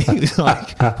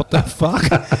like, "What the fuck?"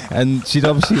 And she'd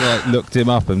obviously like looked him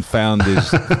up and found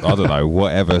his, I don't know,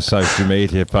 whatever social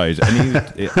media page, and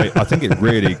I think it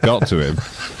really got to him.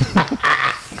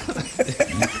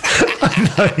 I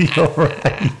know your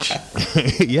age.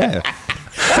 Yeah.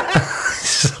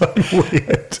 So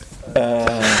weird.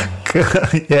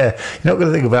 Yeah, you're not going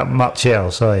to think about much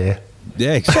else, are you?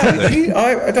 Yeah, exactly.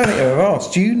 I don't think I've ever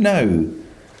asked. Do you know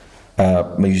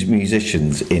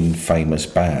musicians in famous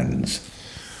bands?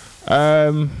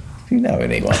 Do you know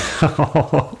anyone?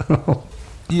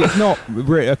 Yeah, not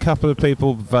really. A couple of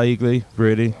people vaguely,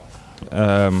 really.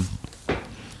 I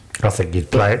think you'd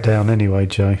play it down anyway,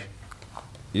 Joe.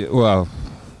 Yeah, well,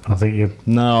 I think you.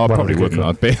 No, I probably wouldn't.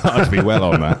 I'd be well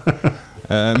on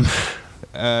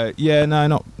that. Yeah,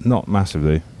 no, not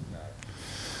massively.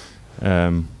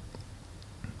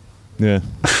 Yeah,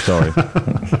 sorry.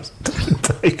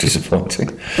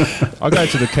 Disappointing. I go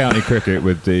to the county cricket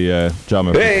with the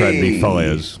drummer from Friendly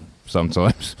Fires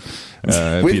sometimes.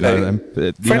 If you know them.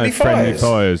 Friendly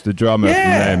Fires, the drummer from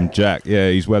them, Jack. Yeah,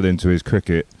 he's well into his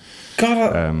cricket.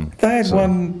 God, they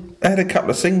had a couple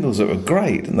of singles that were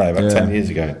great, didn't they, about 10 years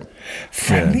ago?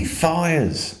 Friendly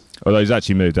Fires. Although he's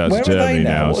actually moved out to Germany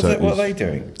now. What are they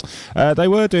doing? They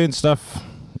were doing stuff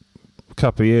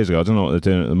couple of years ago. I don't know what they're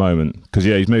doing at the moment. Because,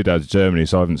 yeah, he's moved out to Germany,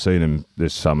 so I haven't seen him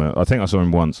this summer. I think I saw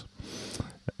him once.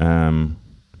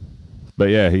 But,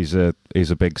 yeah, he's a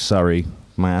big Surrey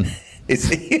man. Is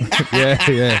he?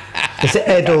 Yeah. Is it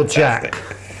Ed or Jack?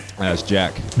 That's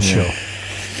Jack. Sure.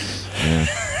 Yeah.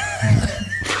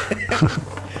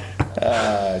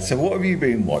 So what have you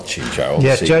been watching, Joe?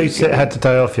 Yeah, Obviously, Joe had the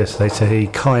day off yesterday, so he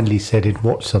kindly said he'd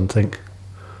watch something.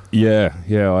 Yeah,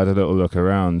 I had a little look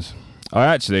around.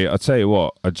 I'll tell you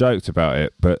what, I joked about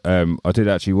it, but I did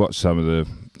actually watch some of the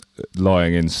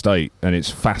Lying in State, and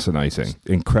it's fascinating,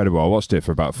 incredible. I watched it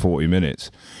for about 40 minutes,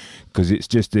 because it's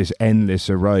just this endless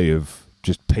array of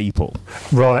just people.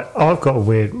 Right, I've got a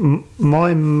weird...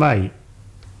 my mate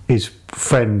is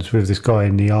friends with this guy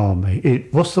in the army.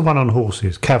 What's the one on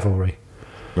horses? Cavalry.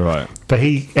 Right. But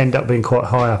he ended up being quite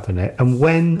high up in it. And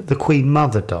when the Queen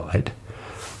Mother died,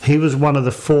 he was one of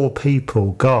the 4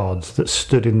 people, guards, that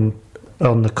stood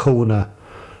on the corner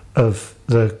of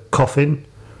the coffin.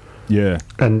 Yeah.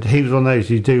 And he was one of those,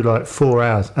 you do like 4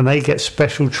 hours, and they get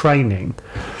special training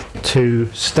to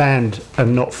stand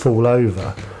and not fall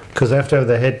over, because they have to have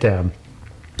their head down.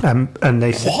 And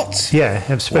they... What? Yeah,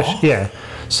 have special... What? Yeah.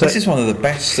 So, this is one of the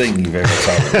best things you've ever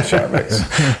told on the show,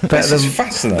 Rex. This is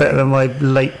fascinating. Better than my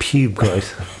late pube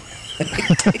growth.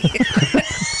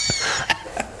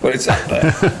 Well, it's up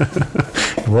there.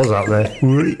 It was up there.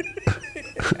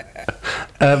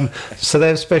 So they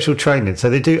have special training. So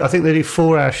they do. I think they do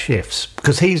 4-hour shifts,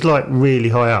 because he's like really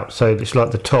high up. So it's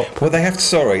like the top. Well, they have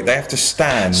to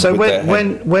stand. So with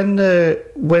when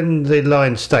the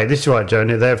line stayed, this is right,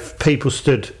 Jonah. There have people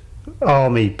stood,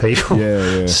 army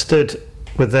people, stood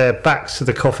with their backs to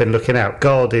the coffin, looking out,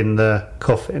 guarding the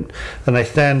coffin, and they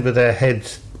stand with their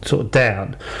heads sort of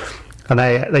down, and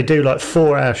they do like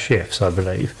 4-hour shifts, I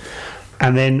believe.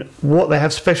 And then what they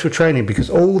have special training, because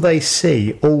all they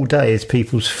see all day is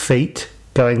people's feet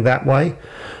going that way.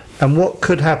 And what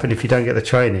could happen if you don't get the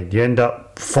training? You end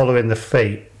up following the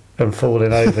feet and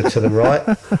falling over to the right,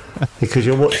 because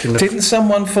you're watching. Didn't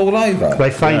someone fall over? They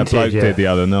fainted. Yeah, a bloke did the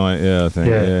other night. Yeah, I think.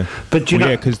 Yeah. But do you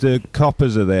know? Because the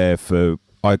coppers are there for.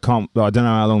 I don't know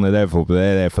how long they're there for, but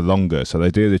they're there for longer. So they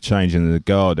do the changing of the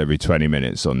guard every 20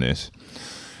 minutes on this.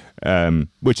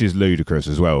 Which is ludicrous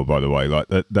as well, by the way. Like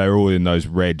they're all in those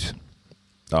red.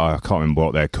 I can't remember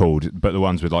what they're called, but the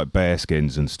ones with like bear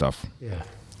skins and stuff. Yeah.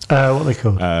 What are they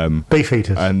called? Beef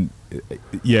eaters. And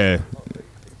yeah.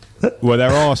 Well,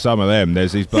 there are some of them.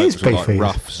 There's these blokes with like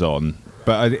ruffs on,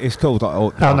 but it's called like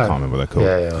I can't remember what they're called.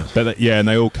 Yeah. But and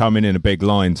they all come in a big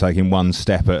line, taking one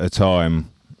step at a time.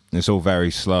 It's all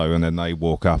very slow, and then they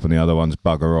walk up, and the other ones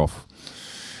bugger off.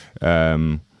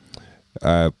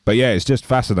 But yeah, it's just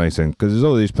fascinating, because there's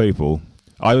all these people.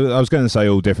 I was going to say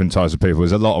all different types of people.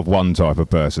 There's a lot of one type of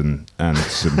person and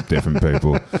some different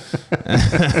people.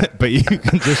 But you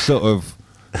can just sort of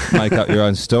make up your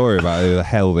own story about who the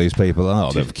hell these people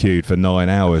are. They've queued for 9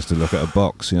 hours to look at a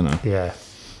box, you know. Yeah.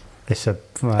 It's a...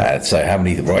 So how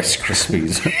many Rice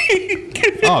Krispies?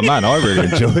 Oh man, I really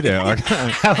enjoyed it.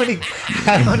 How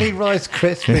many Rice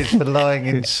Krispies for Lying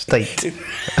in State?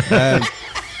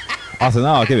 I don't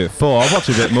know. I'll give it 4. I'll watch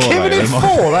a bit more. Give it 4.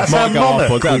 That's how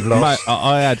monarch we've lost. Mate,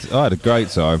 I had a great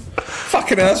time.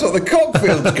 Fucking hell, that's what the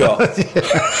Cockfield's got.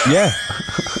 Yeah.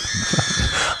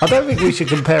 I don't think we should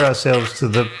compare ourselves to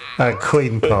the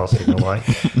Queen passing away.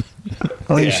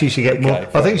 I think she should get more.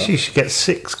 I think she should get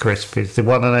 6 Krispies. The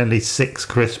one and only 6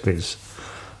 Krispies.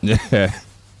 Yeah.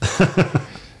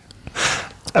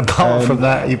 Apart from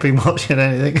that, you've been watching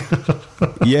anything?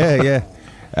 Yeah.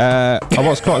 I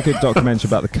watched quite a good documentary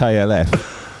about the KLF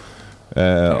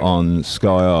on Sky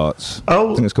Arts.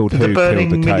 Oh, I think it's called the Who burning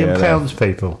Killed the £1 million KLF.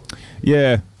 people.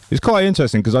 Yeah, it's quite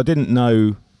interesting, because I didn't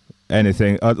know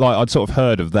anything. I'd sort of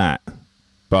heard of that,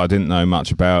 but I didn't know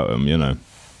much about them. You know,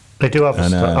 they do have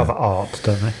other art,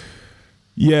 don't they?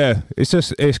 Yeah,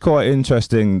 it's quite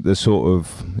interesting. It's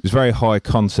very high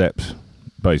concept,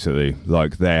 basically,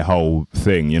 like their whole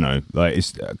thing. You know, like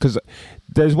it's because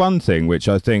there's one thing which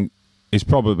I think is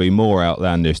probably more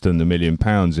outlandish than the £1 million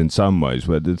in some ways,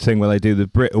 where the thing where they do the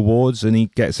Brit Awards and he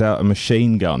gets out a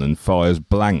machine gun and fires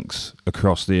blanks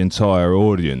across the entire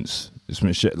audience. It's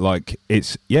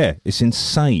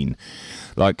insane.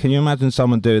 Like, can you imagine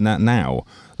someone doing that now?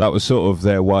 That was sort of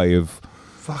their way of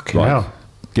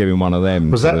giving one of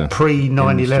them. Was that pre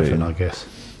 9/11? I guess.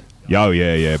 Oh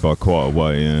yeah, by quite a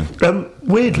way. Yeah.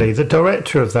 Weirdly, the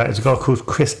director of that is a guy called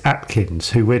Chris Atkins,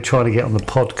 who we're trying to get on the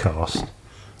podcast.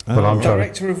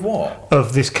 Director of what?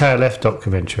 Of this KLF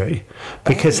documentary,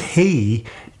 because he's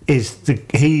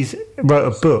wrote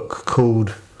a book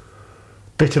called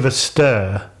Bit of a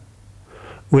Stir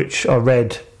which I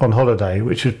read on holiday,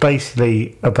 which was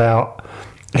basically about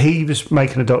he was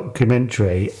making a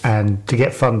documentary, and to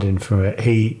get funding for it,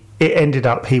 he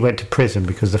went to prison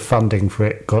because the funding for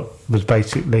it was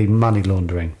basically money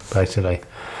laundering, basically.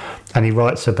 And he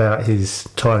writes about his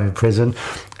time in prison,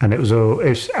 and it was a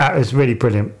really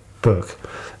brilliant book.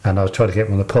 And I was trying to get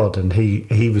him on the pod, and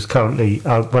he was currently,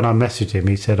 when I messaged him,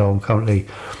 he said, I'm currently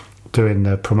doing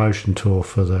the promotion tour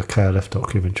for the KLF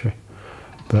documentary.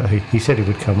 But he said he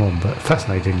would come on, but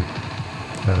fascinating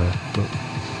book.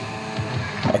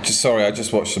 I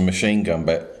just watched the Machine Gun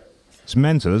bit. It's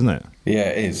mental, isn't it? Yeah,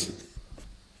 it is.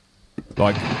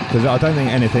 Like, because I don't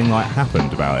think anything like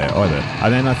happened about it either.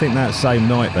 And then I think that same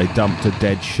night they dumped a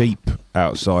dead sheep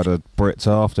outside a Brits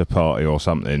after party or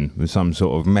something with some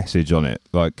sort of message on it.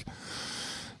 Like,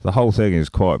 the whole thing is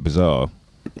quite bizarre.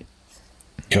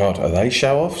 God, are they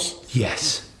show-offs?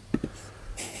 Yes.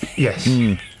 Yes.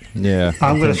 Yeah.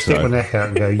 I'm going to stick my neck out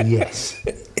and go, yes.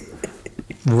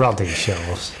 Ruddy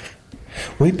show-offs.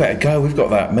 We better go. We've got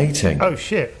that meeting. Oh,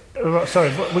 shit. Sorry,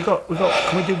 we got.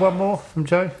 Can we do one more from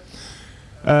Joe?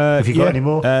 Have you got any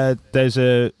more? There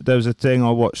was a thing I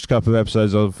watched a couple of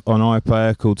episodes of on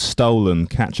iPlayer called Stolen: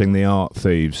 Catching the Art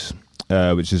Thieves,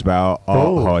 which is about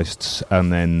art heists,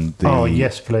 and then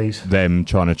yes, please, them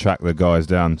trying to track the guys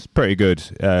down. It's pretty good.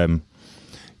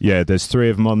 There's 3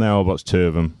 of them on there. I watched 2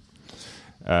 of them.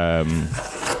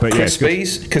 But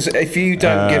Crispies? Because if you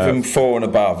don't give them 4 and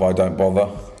above, I don't bother.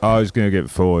 I was going to give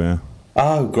it 4. Yeah.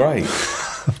 Oh, great.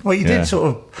 Well, you did sort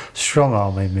of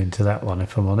strong-arm him into that one,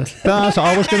 if I'm honest. No,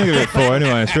 I was going to give it 4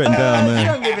 anyway. It's written down there.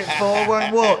 Don't give it 4, I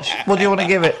won't watch. What do you want to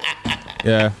give it?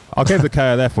 Yeah, I'll give the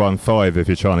KLF one 5 if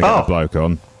you're trying to get the bloke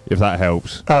on, if that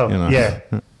helps. Oh, you know. Yeah.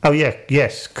 Oh, yeah,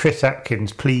 yes. Chris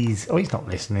Atkins, please. Oh, he's not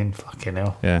listening. Fucking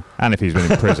hell. Yeah, and if he's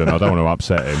been in prison, I don't want to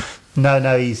upset him.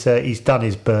 No, he's done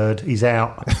his bird. He's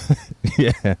out.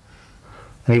 Yeah. And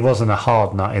he wasn't a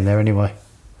hard nut in there anyway.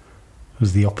 It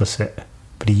was the opposite.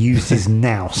 But he used his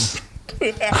nous.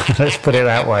 Let's put it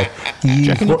that way. Do you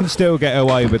reckon you can still get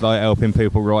away with like helping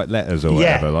people write letters or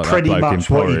whatever? Like pretty that bloke much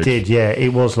in what he Porridge? did. Yeah,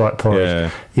 it was like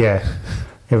porridge. Yeah.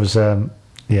 It was. It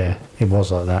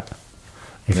was like that.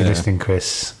 If you're listening,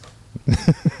 Chris.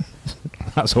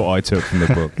 That's what I took from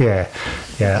the book. Yeah.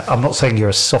 I'm not saying you're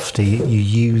a softie. You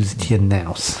used your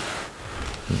nous.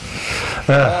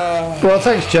 Well,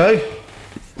 thanks, Joe.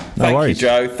 Thank you,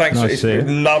 Joe. Thanks. It's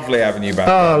been lovely having you back.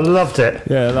 Oh, I loved it.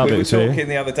 Yeah, lovely. We were talking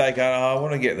the other day, going, I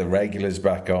want to get the regulars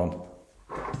back on.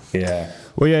 Yeah.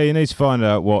 Well, yeah, you need to find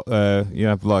out what you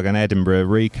have, like an Edinburgh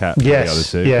recap. For the other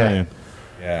 2.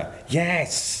 Yeah.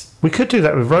 Yes. We could do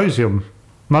that with Rosie on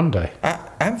Monday.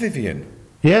 And Vivian.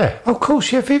 Yeah. Oh, of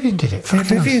course. Yeah, Vivian did it. Yeah,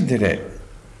 Vivian did it.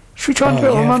 Should we try and do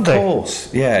it on Monday? Of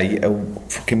course. Yeah, a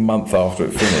fucking month after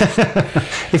it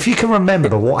finished. If you can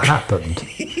remember what happened.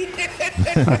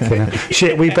 Okay.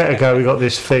 Shit, we better go. We got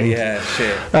this thing. Yeah,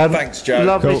 shit. Thanks, Joe.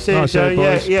 Lovely seeing you, Joe.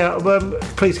 Yeah.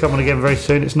 Please come on again very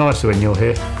soon. It's nicer when you're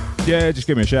here. Yeah, just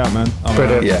give me a shout, man.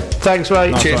 Brilliant. Yeah. Thanks,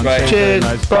 mate. Cheers, mate. Cheers.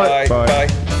 Nice. Bye.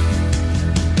 Bye.